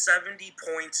Hedman has 70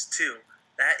 points too.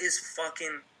 That is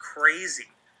fucking crazy.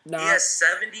 He has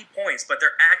 70 points, but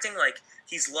they're acting like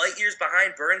he's light years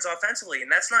behind Burns offensively,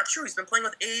 and that's not true. He's been playing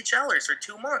with AHLers for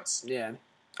 2 months. Yeah.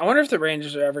 I wonder if the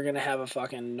Rangers are ever going to have a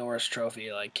fucking Norris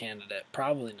Trophy like candidate.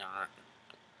 Probably not.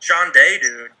 Sean Day,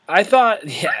 dude.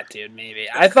 Yeah, dude, maybe.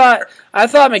 I thought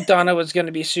McDonough was going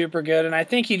to be super good, and I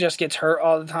think he just gets hurt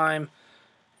all the time.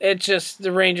 It's just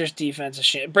the Rangers' defense is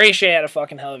shit. Brachet had a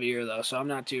fucking hell of a year, though, so I'm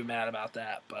not too mad about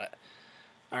that, but...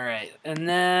 All right, and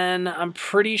then I'm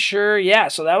pretty sure, yeah,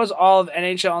 so that was all of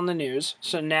NHL in the news.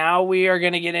 So now we are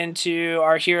going to get into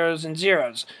our heroes and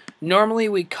zeros. Normally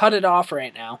we cut it off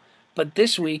right now, but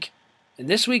this week, and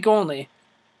this week only,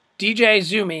 DJ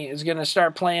Zumi is going to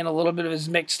start playing a little bit of his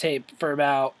mixtape for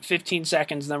about 15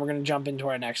 seconds, and then we're going to jump into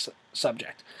our next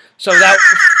subject. So without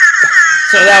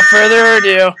further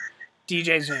ado,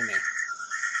 DJ Zumi.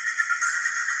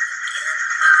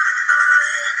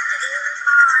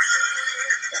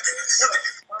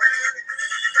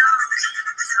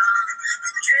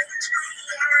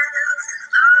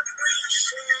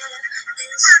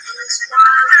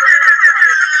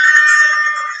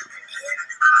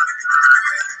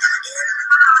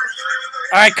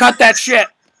 All right, cut that shit.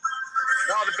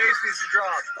 No, the bass needs to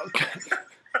drop. Okay.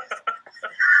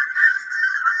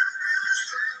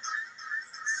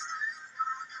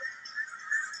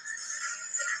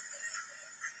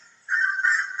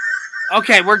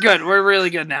 Okay, we're good. We're really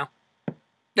good now.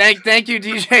 Thank you,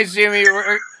 DJ Zumi.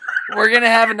 We're gonna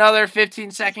have another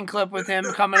 15-second clip with him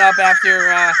coming up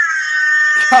after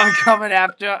coming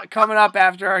up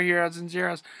after our heroes and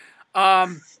zeros. All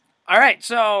right,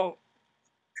 so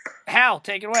Hal,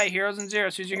 take it away. Heroes and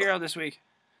zeros. Who's your hero this week?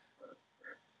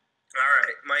 All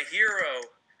right, my hero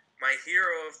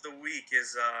of the week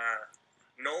is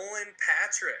Nolan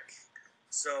Patrick.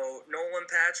 So Nolan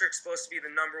Patrick's supposed to be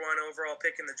the number 1 overall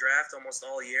pick in the draft almost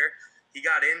all year. He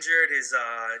got injured. His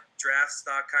draft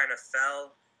stock kind of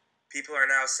fell. People are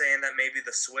now saying that maybe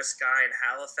the Swiss guy in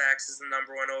Halifax is the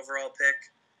number 1 overall pick.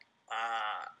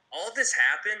 All this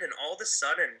happened, and all of a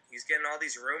sudden, he's getting all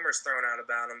these rumors thrown out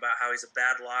about him, about how he's a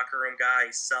bad locker room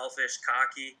guy, he's selfish,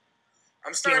 cocky.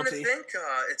 I'm starting to think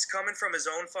it's coming from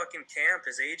his own fucking camp.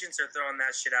 His agents are throwing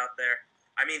that shit out there.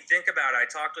 I mean, think about it. I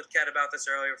talked with Ket about this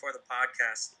earlier before the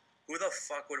podcast. Who the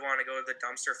fuck would want to go to the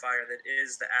dumpster fire that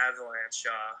is the Avalanche?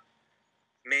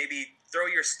 Maybe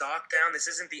throw your stock down. This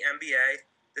isn't the NBA.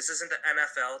 This isn't the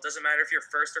NFL. It doesn't matter if you're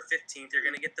 1st or 15th. You're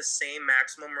going to get the same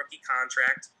maximum rookie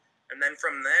contract. And then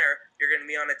from there, you're going to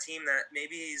be on a team that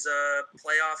maybe is a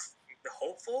playoff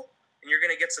hopeful, and you're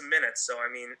going to get some minutes. So,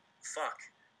 I mean, fuck.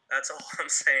 That's all I'm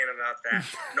saying about that.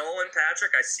 Nolan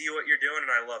Patrick, I see what you're doing,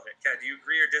 and I love it. Kat, do you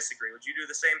agree or disagree? Would you do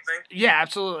the same thing? Yeah,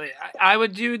 absolutely. I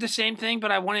would do the same thing,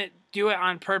 but I wouldn't do it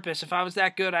on purpose. If I was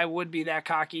that good, I would be that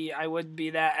cocky. I would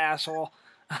be that asshole.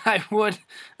 I don't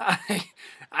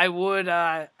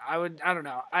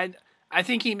know. I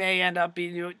think he may end up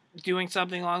doing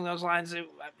something along those lines.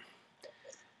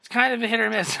 It's kind of a hit or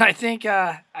miss. I think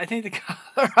the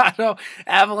Colorado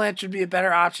Avalanche would be a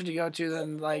better option to go to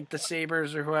than like the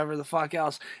Sabres or whoever the fuck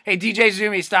else. Hey, DJ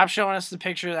Zumi, stop showing us the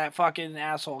picture of that fucking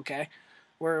asshole, okay?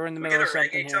 We're in the middle of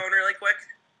something here. Get a reggae tone really quick.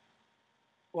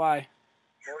 Why?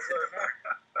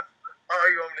 Oh,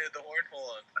 you want me to hit the horn?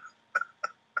 Hold on.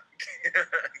 Give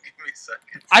me a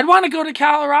second. I'd want to go to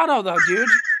Colorado, though, dude.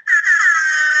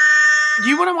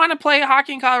 You wouldn't want to play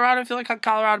hockey in Colorado? I feel like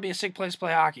Colorado would be a sick place to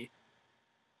play hockey.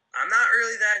 I'm not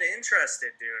really that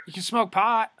interested, dude. You can smoke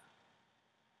pot.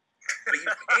 But you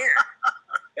can't.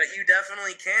 But you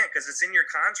definitely can't because it's in your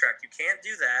contract. You can't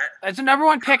do that. As a number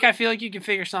 1 pick, I feel like you can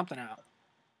figure something out.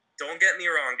 Don't get me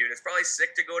wrong, dude. It's probably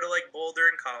sick to go to, like, Boulder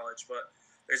in college, but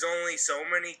there's only so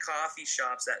many coffee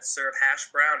shops that serve hash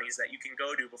brownies that you can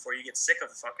go to before you get sick of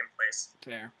the fucking place.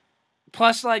 Fair.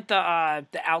 Plus, like, the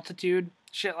altitude,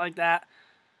 shit like that.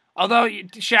 Although,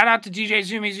 shout out to DJ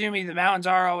Zumi, the mountains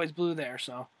are always blue there,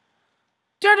 so.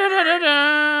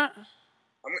 Da-da-da-da-da.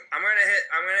 I'm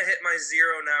gonna hit my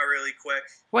zero now really quick.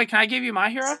 Wait, can I give you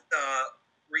my hero?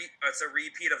 It's a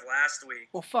repeat of last week.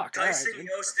 Well, fuck. Tyson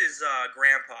Yost's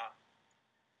grandpa.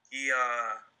 He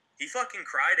fucking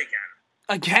cried again.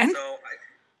 Again? So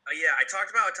I talked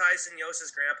about Tyson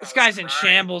Yost's grandpa. This guy's in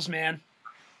shambles, man.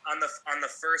 On the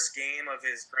first game of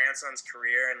his grandson's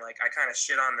career, and like I kind of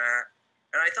shit on that.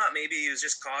 And I thought maybe he was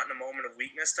just caught in a moment of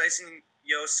weakness. Tyson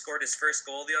Yost scored his first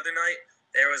goal the other night.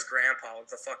 There was Grandpa with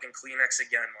the fucking Kleenex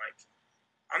again. Like,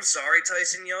 I'm sorry,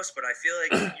 Tyson Yost, but I feel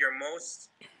like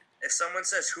if someone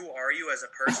says, who are you as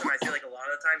a person, I feel like a lot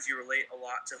of the times you relate a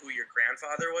lot to who your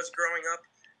grandfather was growing up.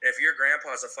 And if your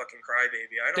grandpa's a fucking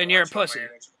crybaby, I don't then you're a pussy.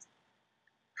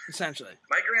 Essentially.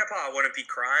 My grandpa wouldn't be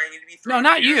crying. He'd be No,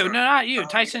 not you. No, not you.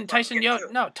 Tyson Yost.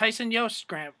 No, Tyson Yost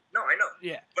grandpa. No, I know.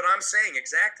 Yeah. But I'm saying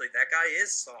exactly. That guy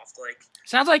is soft. Like,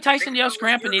 sounds like Tyson Yost's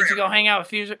grandpa needs to go hang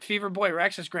out with Fever Boy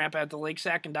Rex's grandpa at the Lake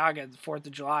Sacandaga at the 4th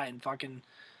of July and fucking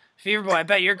Fever Boy. I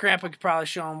bet your grandpa could probably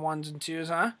show him 1s and 2s,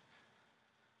 huh?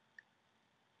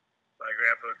 My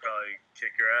grandpa would probably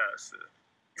kick your ass.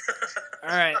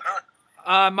 All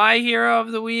right. My hero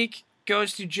of the week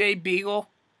goes to Jay Beagle.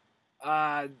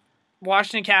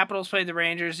 Washington Capitals played the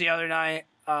Rangers the other night.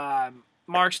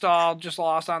 Mark Stahl just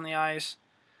lost on the ice.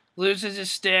 Loses his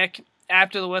stick.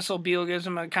 After the whistle, Beagle gives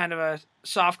him a kind of a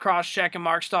soft cross check, and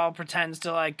Mark Stahl pretends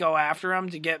to like go after him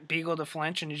to get Beagle to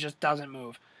flinch, and he just doesn't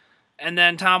move. And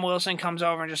then Tom Wilson comes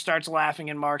over and just starts laughing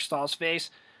in Mark Stahl's face.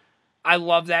 I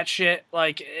love that shit.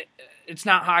 Like, it's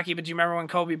not hockey, but do you remember when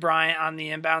Kobe Bryant on the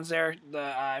inbounds there,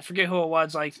 I forget who it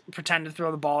was, like pretended to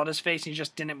throw the ball at his face, and he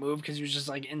just didn't move because he was just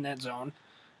like in that zone.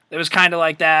 It was kind of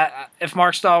like that. If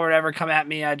Mark Stahl would ever come at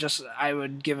me, I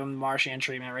would give him Marchand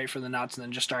treatment right for the nuts and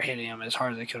then just start hitting him as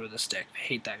hard as I could with a stick. I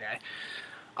hate that guy.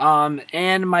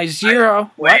 And my zero...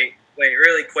 Wait,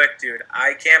 really quick, dude.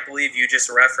 I can't believe you just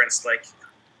referenced, like,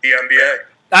 the NBA.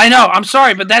 I know. I'm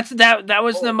sorry, but that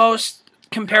was the most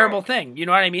comparable thing. You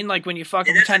know what I mean? Like when you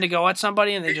fucking pretend to go at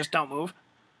somebody and they just don't move.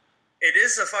 It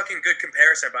is a fucking good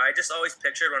comparison, but I just always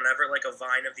pictured whenever like a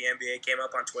Vine of the NBA came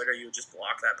up on Twitter, you would just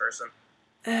block that person.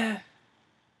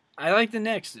 I like the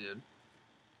Knicks, dude.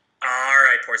 All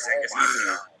right, Porzingis.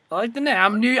 I like the Knicks.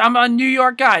 I'm a New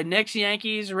York guy. Knicks,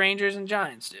 Yankees, Rangers, and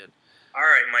Giants, dude. All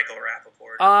right, Michael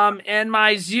Rappaport. And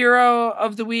my 0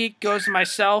 of the week goes to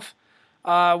myself.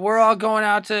 We're all going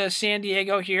out to San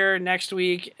Diego here next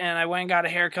week, and I went and got a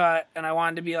haircut, and I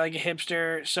wanted to be like a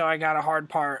hipster, so I got a hard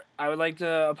part. I would like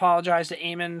to apologize to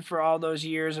Eamon for all those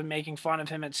years of making fun of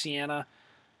him at Siena.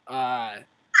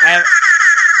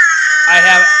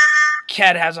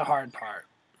 Ked has a hard part.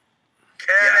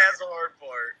 Has a hard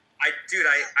part. I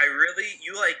really,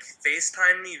 you like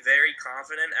FaceTimed me very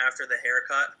confident after the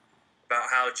haircut about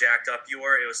how jacked up you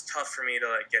were. It was tough for me to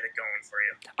like get it going for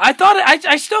you.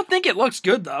 I still think it looks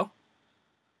good though.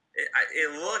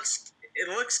 It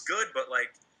looks good, but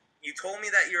like you told me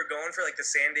that you were going for like the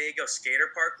San Diego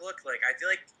skater park look. Like I feel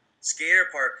like skater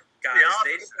park guys,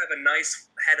 they just have a nice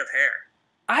head of hair.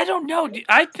 I don't know.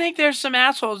 I think there's some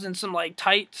assholes in some like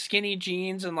tight, skinny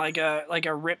jeans and like a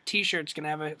ripped T-shirt's gonna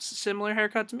have a similar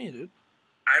haircut to me, dude.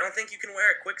 I don't think you can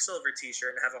wear a Quicksilver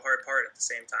T-shirt and have a hard part at the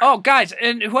same time. Oh, guys,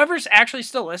 and whoever's actually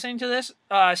still listening to this,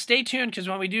 stay tuned because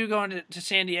when we do go into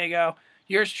San Diego,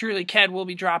 yours truly, Ked, will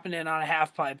be dropping in on a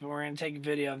half pipe, and we're gonna take a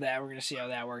video of that. We're gonna see how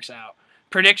that works out.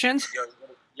 Predictions?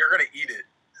 You're gonna eat it.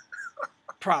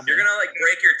 Probably. You're gonna like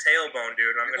break your tailbone,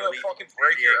 dude. And I'm gonna fucking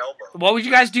break your elbow. What would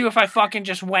you guys do if I fucking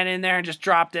just went in there and just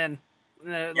dropped in?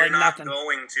 You're Like not nothing.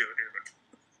 going to,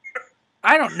 dude.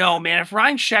 I don't know, man. If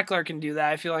Ryan Sheckler can do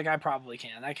that, I feel like I probably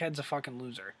can. That kid's a fucking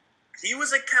loser. He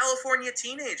was a California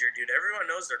teenager, dude. Everyone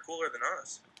knows they're cooler than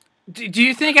us. Do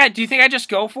you think I just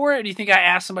go for it, or do you think I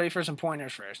ask somebody for some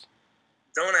pointers first?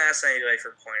 Don't ask anybody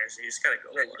for pointers. You just gotta go.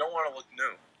 Yeah, you don't want to look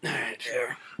new. All right,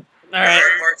 sure. All All right.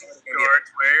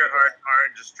 Wear your hard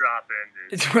part and just drop in,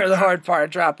 dude. It's where the hard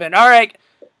part drop in. All right.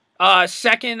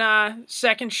 Second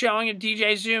showing of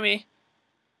DJ Zumi.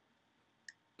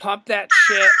 Pump that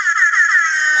shit.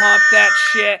 Pump that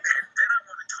shit. And then I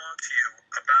want to talk to you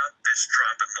about this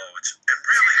dropping loads. And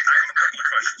really, I have a couple of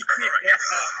questions for you right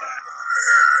now.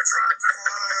 Dropping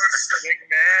loads. Nick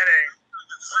Manning.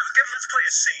 Let's play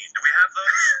a scene. Do we have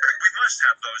those? We must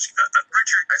have those.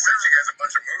 Richard, I sent you guys a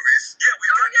bunch of movies. Yeah, we've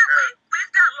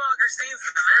got longer scenes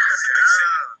than that.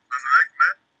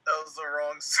 Yeah. That was the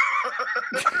wrong song.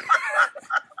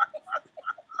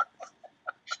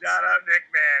 Shout out Nick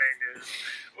Manning, dude.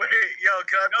 Wait, yo,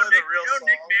 can I play the real song?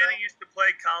 Nick Manning used to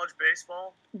play college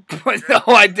baseball?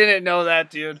 No, I didn't know that,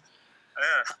 dude.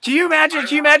 Yeah. Can you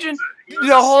imagine?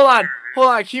 No, hold on.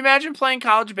 Can you imagine playing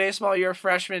college baseball? You're a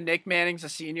freshman, Nick Manning's a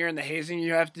senior, and the hazing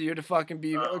you have to do to fucking be.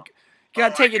 You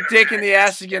gotta take a dick in the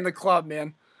ass to get in the club,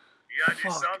 man. You gotta do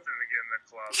something to get in the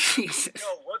club. Jesus. Yo,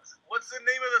 what's the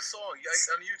name of the song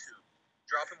on YouTube?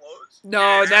 Dropping Loads?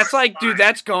 No, that's like, dude,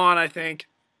 that's gone, I think.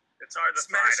 It's hard to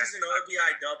find. Smashes an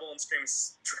RBI double and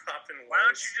screams dropping loads. Why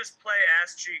don't you just play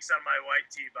Ass Cheeks on My White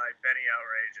Tee by Benny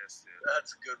Outrageous, dude?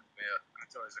 That's good. Yeah,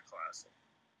 that's always a classic.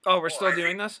 Oh, we're still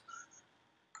doing this?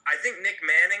 I think Nick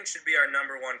Manning should be our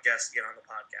number one guest to get on the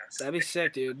podcast. That'd be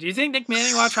sick, dude. Do you think Nick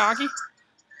Manning watch hockey?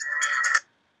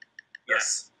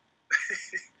 Yes.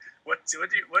 What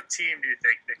team do you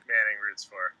think Nick Manning roots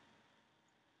for?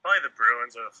 Probably the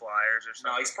Bruins or the Flyers or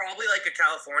something. No, he's probably like a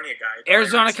California guy.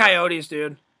 Arizona Coyotes,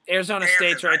 dude. Arizona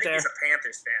State's right there. He's a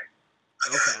Panthers fan.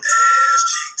 Okay.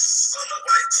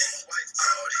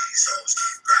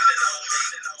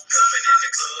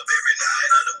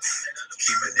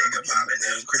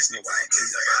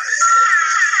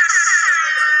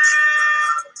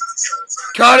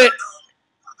 Cut it.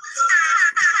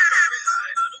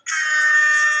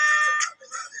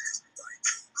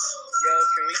 Yo,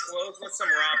 can we close with some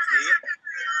Rock D?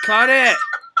 Cut it.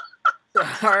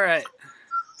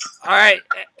 All right,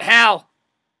 Hal.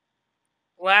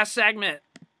 Last segment.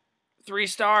 3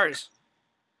 stars.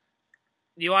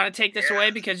 You want to take this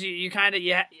away because you kind of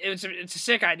it's a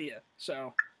sick idea.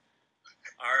 So.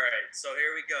 All right, so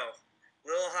here we go.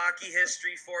 Little hockey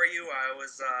history for you. I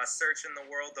was searching the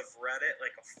world of Reddit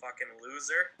like a fucking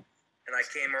loser, and I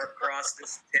came across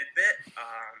this tidbit.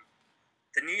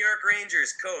 The New York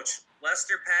Rangers coach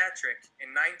Lester Patrick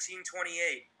in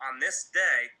 1928, on this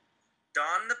day,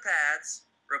 donned the pads,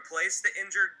 replaced the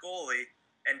injured goalie,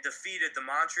 and defeated the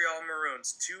Montreal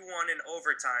Maroons 2-1 in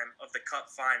overtime of the Cup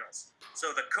Finals.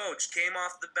 So the coach came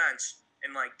off the bench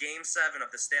in like Game 7 of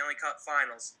the Stanley Cup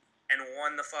Finals and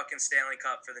won the fucking Stanley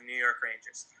Cup for the New York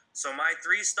Rangers. So my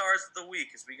 3 stars of the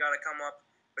week is we got to come up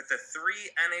with the 3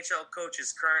 NHL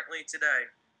coaches currently today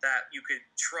that you could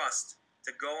trust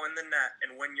to go in the net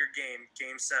and win your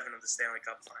game 7 of the Stanley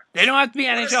Cup Final. They don't have to be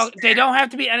NHL. They don't have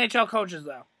to be NHL coaches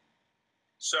though.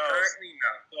 So Currently,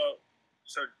 no.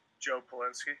 So Joe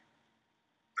Polinsky.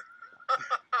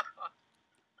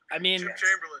 I mean, Jim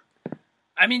Chamberlain.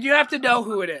 I mean, you have to know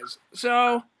who it is.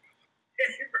 So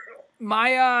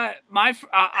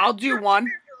I'll do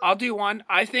one.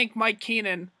 I think Mike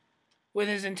Keenan, with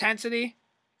his intensity,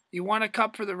 you won a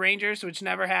cup for the Rangers, which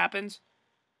never happens.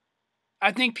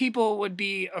 I think people would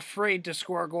be afraid to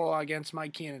score a goal against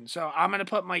Mike Keenan. So I'm gonna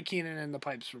put Mike Keenan in the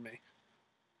pipes for me.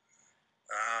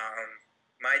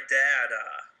 My dad.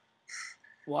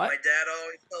 What? My dad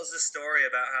always tells this story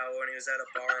about how when he was at a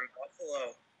bar in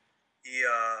Buffalo,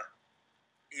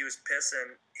 he was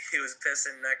pissing. He was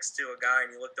pissing next to a guy,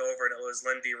 and he looked over, and it was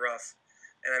Lindy Ruff.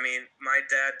 And I mean, my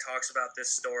dad talks about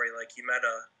this story like he met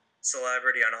a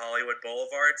celebrity on Hollywood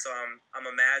Boulevard. So I'm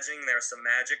imagining there's some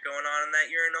magic going on in that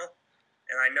urinal.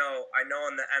 And I know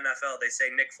in the NFL they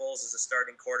say Nick Foles is a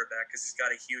starting quarterback because he's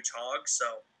got a huge hog.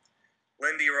 So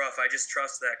Lindy Ruff, I just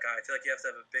trust that guy. I feel like you have to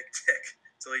have a big dick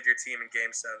to lead your team in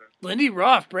Game 7. Lindy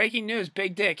Ruff, breaking news,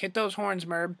 big dick. Hit those horns,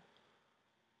 Merb.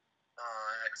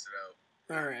 I exit out.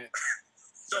 All right.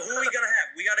 So who are we gonna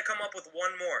have? We got to come up with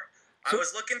one more. I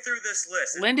was looking through this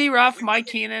list. Lindy Ruff, Mike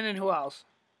Keenan, and who else?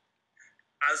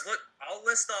 I'll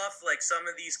list off like some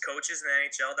of these coaches in the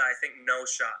NHL that I think no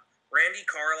shot. Randy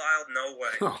Carlisle, no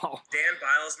way. Oh. Dan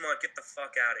Bilesma, get the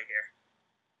fuck out of here.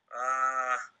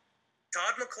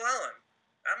 Todd McClellan,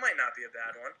 that might not be a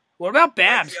bad one. What about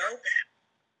Babs?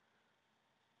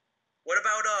 What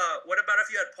about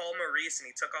if you had Paul Maurice and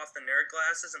he took off the nerd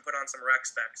glasses and put on some rec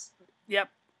specs? Yep,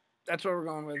 that's what we're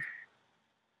going with.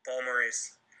 Paul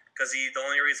Maurice. Because the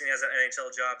only reason he has an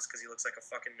NHL job is because he looks like a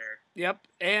fucking nerd. Yep,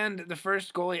 and the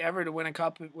first goalie ever to win a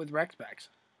cup with rec specs.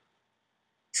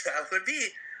 That would be,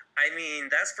 I mean,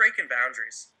 that's breaking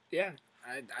boundaries. Yeah,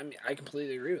 I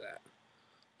completely agree with that.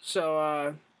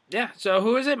 So, yeah, so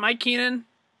who is it? Mike Keenan,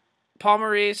 Paul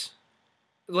Maurice,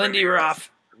 Lindy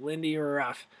Ruff. Lindy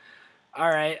Ruff. All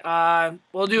right,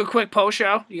 we'll do a quick post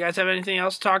show. You guys have anything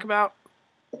else to talk about?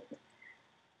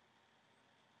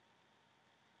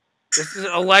 This is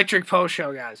an electric post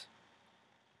show, guys.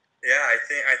 Yeah, I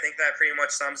think that pretty much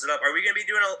sums it up. Are we going to be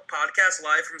doing a podcast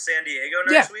live from San Diego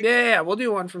next week? Yeah, we'll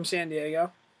do one from San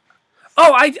Diego.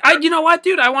 Oh, I you know what,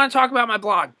 dude? I want to talk about my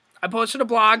blog. I posted a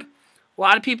blog. A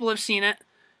lot of people have seen it,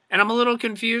 and I'm a little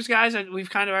confused, guys. We've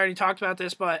kind of already talked about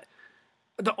this, but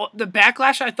the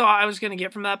backlash I thought I was going to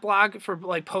get from that blog for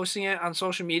like posting it on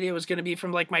social media was going to be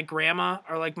from like my grandma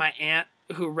or like my aunt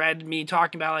who read me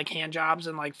talking about like hand jobs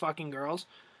and like fucking girls.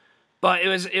 But it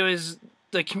was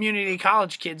the community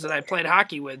college kids that I played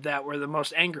hockey with that were the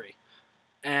most angry.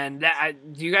 And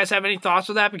do you guys have any thoughts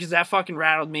with that? Because that fucking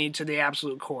rattled me to the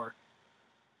absolute core.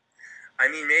 I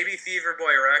mean, maybe Fever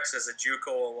Boy Rex as a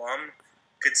JUCO alum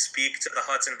could speak to the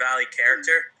Hudson Valley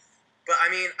character. But I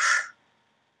mean,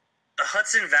 the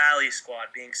Hudson Valley squad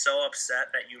being so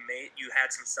upset that you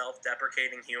had some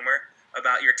self-deprecating humor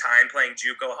about your time playing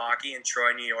JUCO hockey in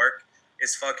Troy, New York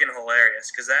is fucking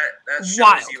hilarious. Because that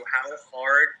shows you how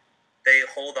hard they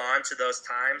hold on to those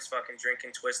times, fucking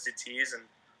drinking Twisted Teas and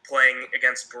playing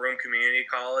against Broome Community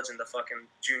College in the fucking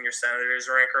junior senators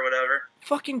rank or whatever.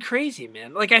 Fucking crazy,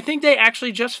 man. Like, I think they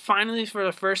actually just finally, for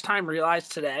the first time,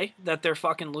 realized today that they're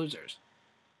fucking losers.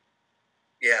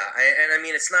 Yeah, and I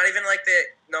mean, it's not even like that,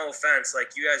 no offense,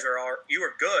 like, you guys you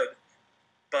were good,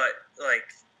 but, like,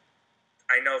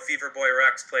 I know Fever Boy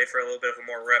Rex played for a little bit of a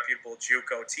more reputable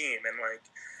JUCO team, and, like,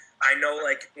 I know,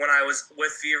 like, when I was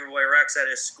with Fever Boy Rex at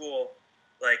his school,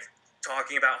 like,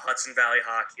 talking about Hudson Valley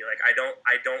hockey, like, I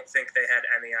don't think they had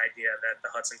any idea that the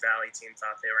Hudson Valley team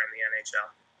thought they were in the NHL.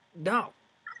 No,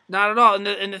 not at all.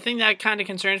 And the thing that kind of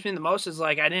concerns me the most is,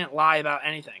 like, I didn't lie about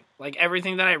anything. Like,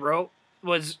 everything that I wrote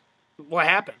was what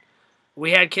happened.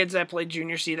 We had kids that played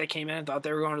junior C that came in and thought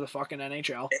they were going to the fucking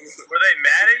NHL. Were they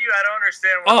mad at you? I don't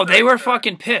understand what they were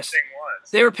fucking pissed. thing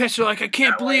was. They were pissed. They're like, I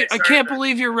can't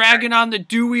believe you're ragging on the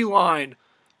Dewey line.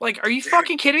 Like, are you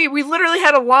fucking kidding me? We literally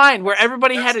had a line where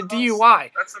everybody had a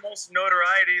DUI. That's the most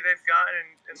notoriety they've gotten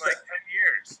in like 10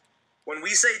 years. When we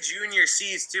say junior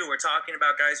C's, too, we're talking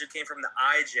about guys who came from the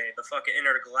IJ, the fucking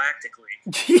Intergalactic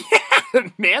League. Yeah,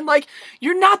 man, like,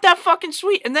 you're not that fucking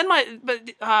sweet. And then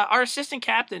our assistant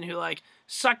captain, who, like,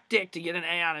 sucked dick to get an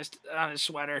A on his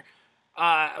sweater,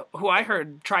 who I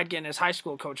heard tried getting his high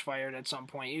school coach fired at some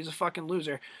point. He was a fucking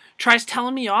loser. Tries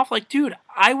telling me off, like, dude,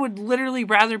 I would literally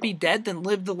rather be dead than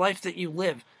live the life that you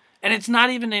live. And it's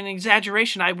not even an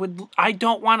exaggeration. I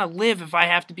don't want to live if I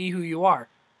have to be who you are.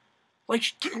 Like,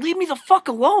 leave me the fuck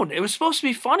alone. It was supposed to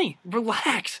be funny.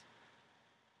 Relax.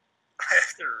 I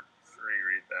have to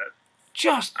reread that.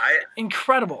 Just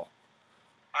incredible.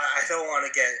 I don't want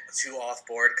to get too off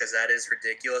board because that is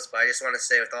ridiculous, but I just want to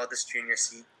say with all this junior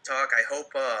C talk, I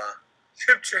hope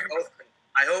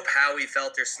Howie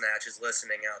Feltersnatch is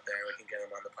listening out there. We can get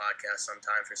him on the podcast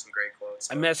sometime for some great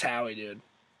quotes. I miss Howie, dude.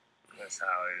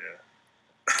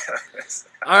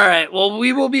 All right. Well,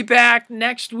 we will be back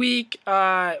next week.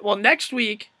 Next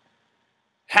week,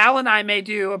 Hal and I may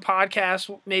do a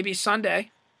podcast, maybe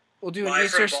Sunday. We'll do an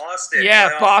Easter. From Boston.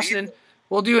 Yeah, Boston. People.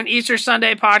 We'll do an Easter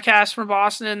Sunday podcast from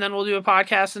Boston, and then we'll do a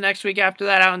podcast the next week after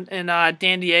that out in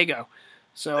Dan Diego.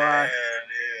 So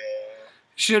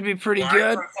should be pretty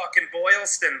good. From fucking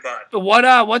Boylston, bud. But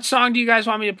what song do you guys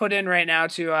want me to put in right now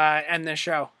to end this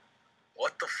show?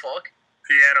 What the fuck?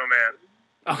 Piano Man.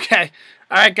 Okay.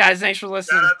 All right, guys. Thanks for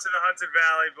listening. Shout out to the Hudson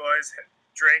Valley boys.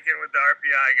 Drinking with the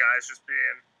RPI guys. Just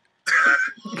being...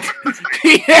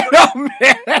 Piano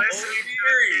Man. Listen to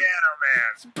Piano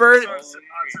Man. Bird Hudson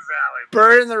Valley.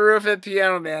 Bird in the roof at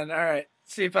Piano Man. All right.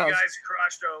 See you, You fellas. guys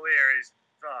crushed O'Leary. He's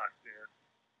fucked, dude.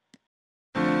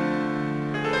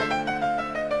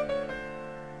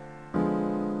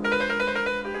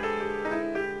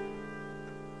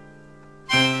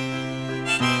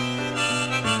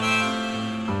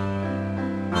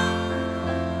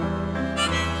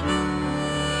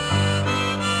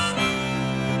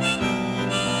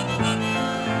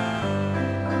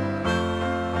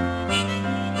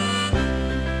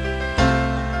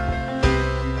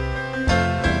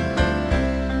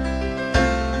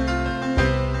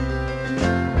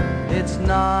 It's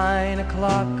 9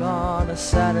 o'clock on a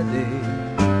Saturday.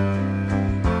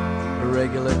 A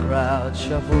regular crowd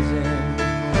shuffles in.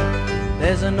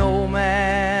 There's an old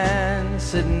man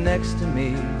sitting next to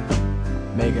me,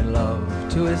 making love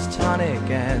to his tonic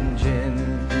and gin.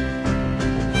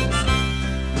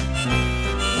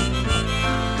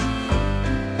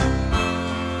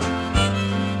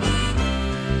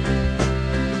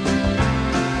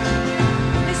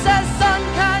 He says, son,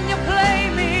 can you play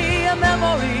me a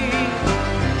memory?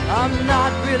 I'm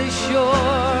not really sure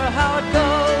how it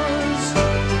goes,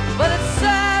 but it's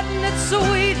sad and it's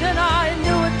sweet, and I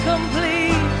knew it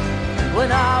complete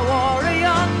when I wore a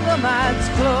younger man's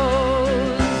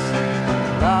clothes.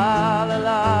 La la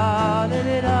la li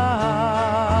li la,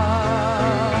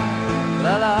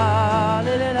 la la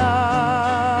li li la,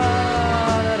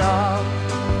 la la.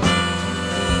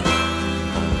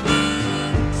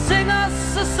 Sing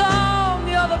us a song,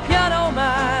 you're the piano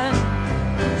man.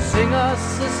 Sing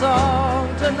us a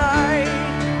song tonight.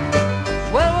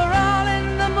 Well, we're all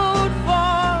in the mood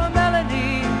for a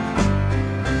melody,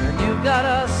 and you've got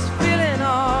us feeling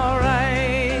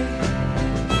alright.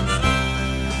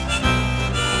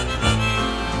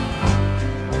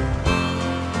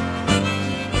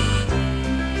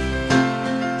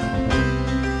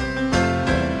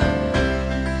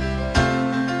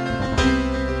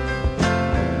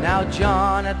 Now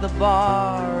John at the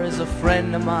bar is a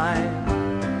friend of mine.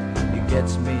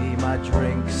 Gets me my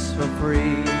drinks for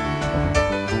free,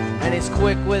 and he's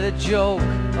quick with a joke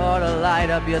or to light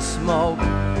up your smoke,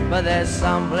 but there's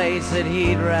some place that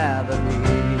he'd rather be.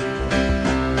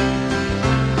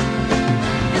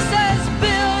 He says,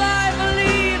 Bill, I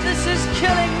believe this is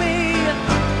killing me,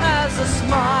 as a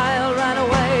smile ran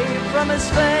away from his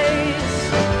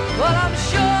face. Well, I'm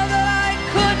sure that I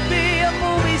could be a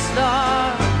movie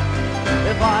star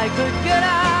if I could get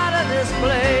out of this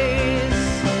place.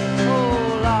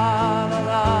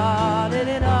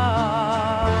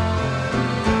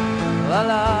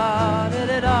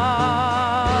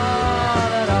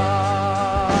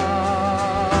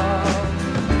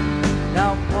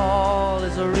 Now Paul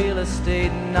is a real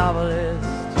estate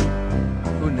novelist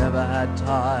who never had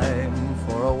time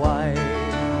for a wife,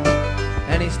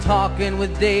 and he's talking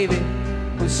with Davy,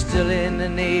 who's still in the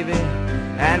Navy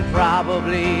and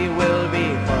probably will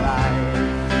be for life.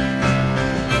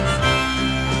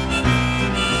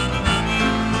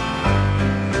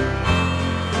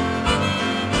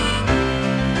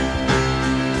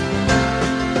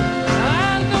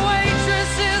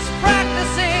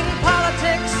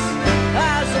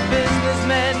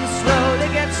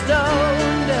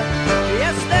 Stoned.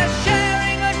 Yes, they're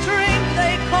sharing a drink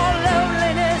they call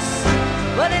loneliness,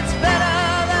 but it's better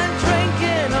than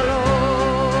drinking alone.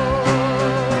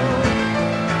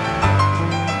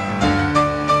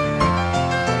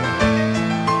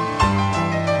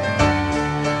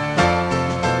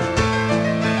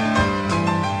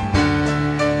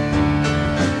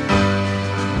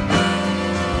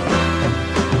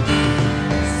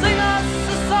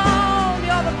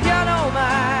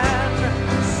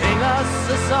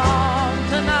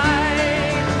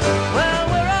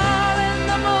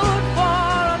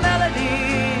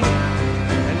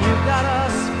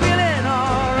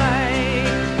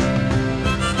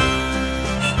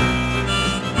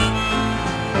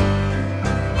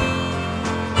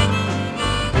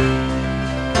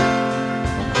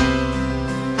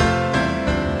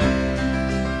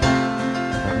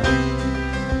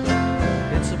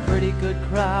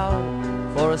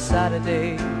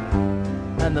 Saturday,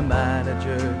 and the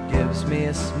manager gives me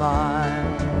a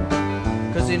smile,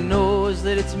 'cause he knows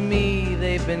that it's me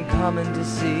they've been coming to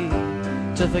see,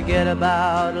 to forget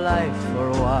about life for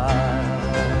a while.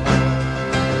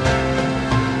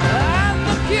 And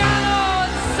the piano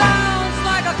sounds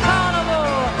like a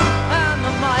carnival, and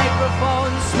the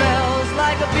microphone smells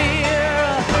like a beer.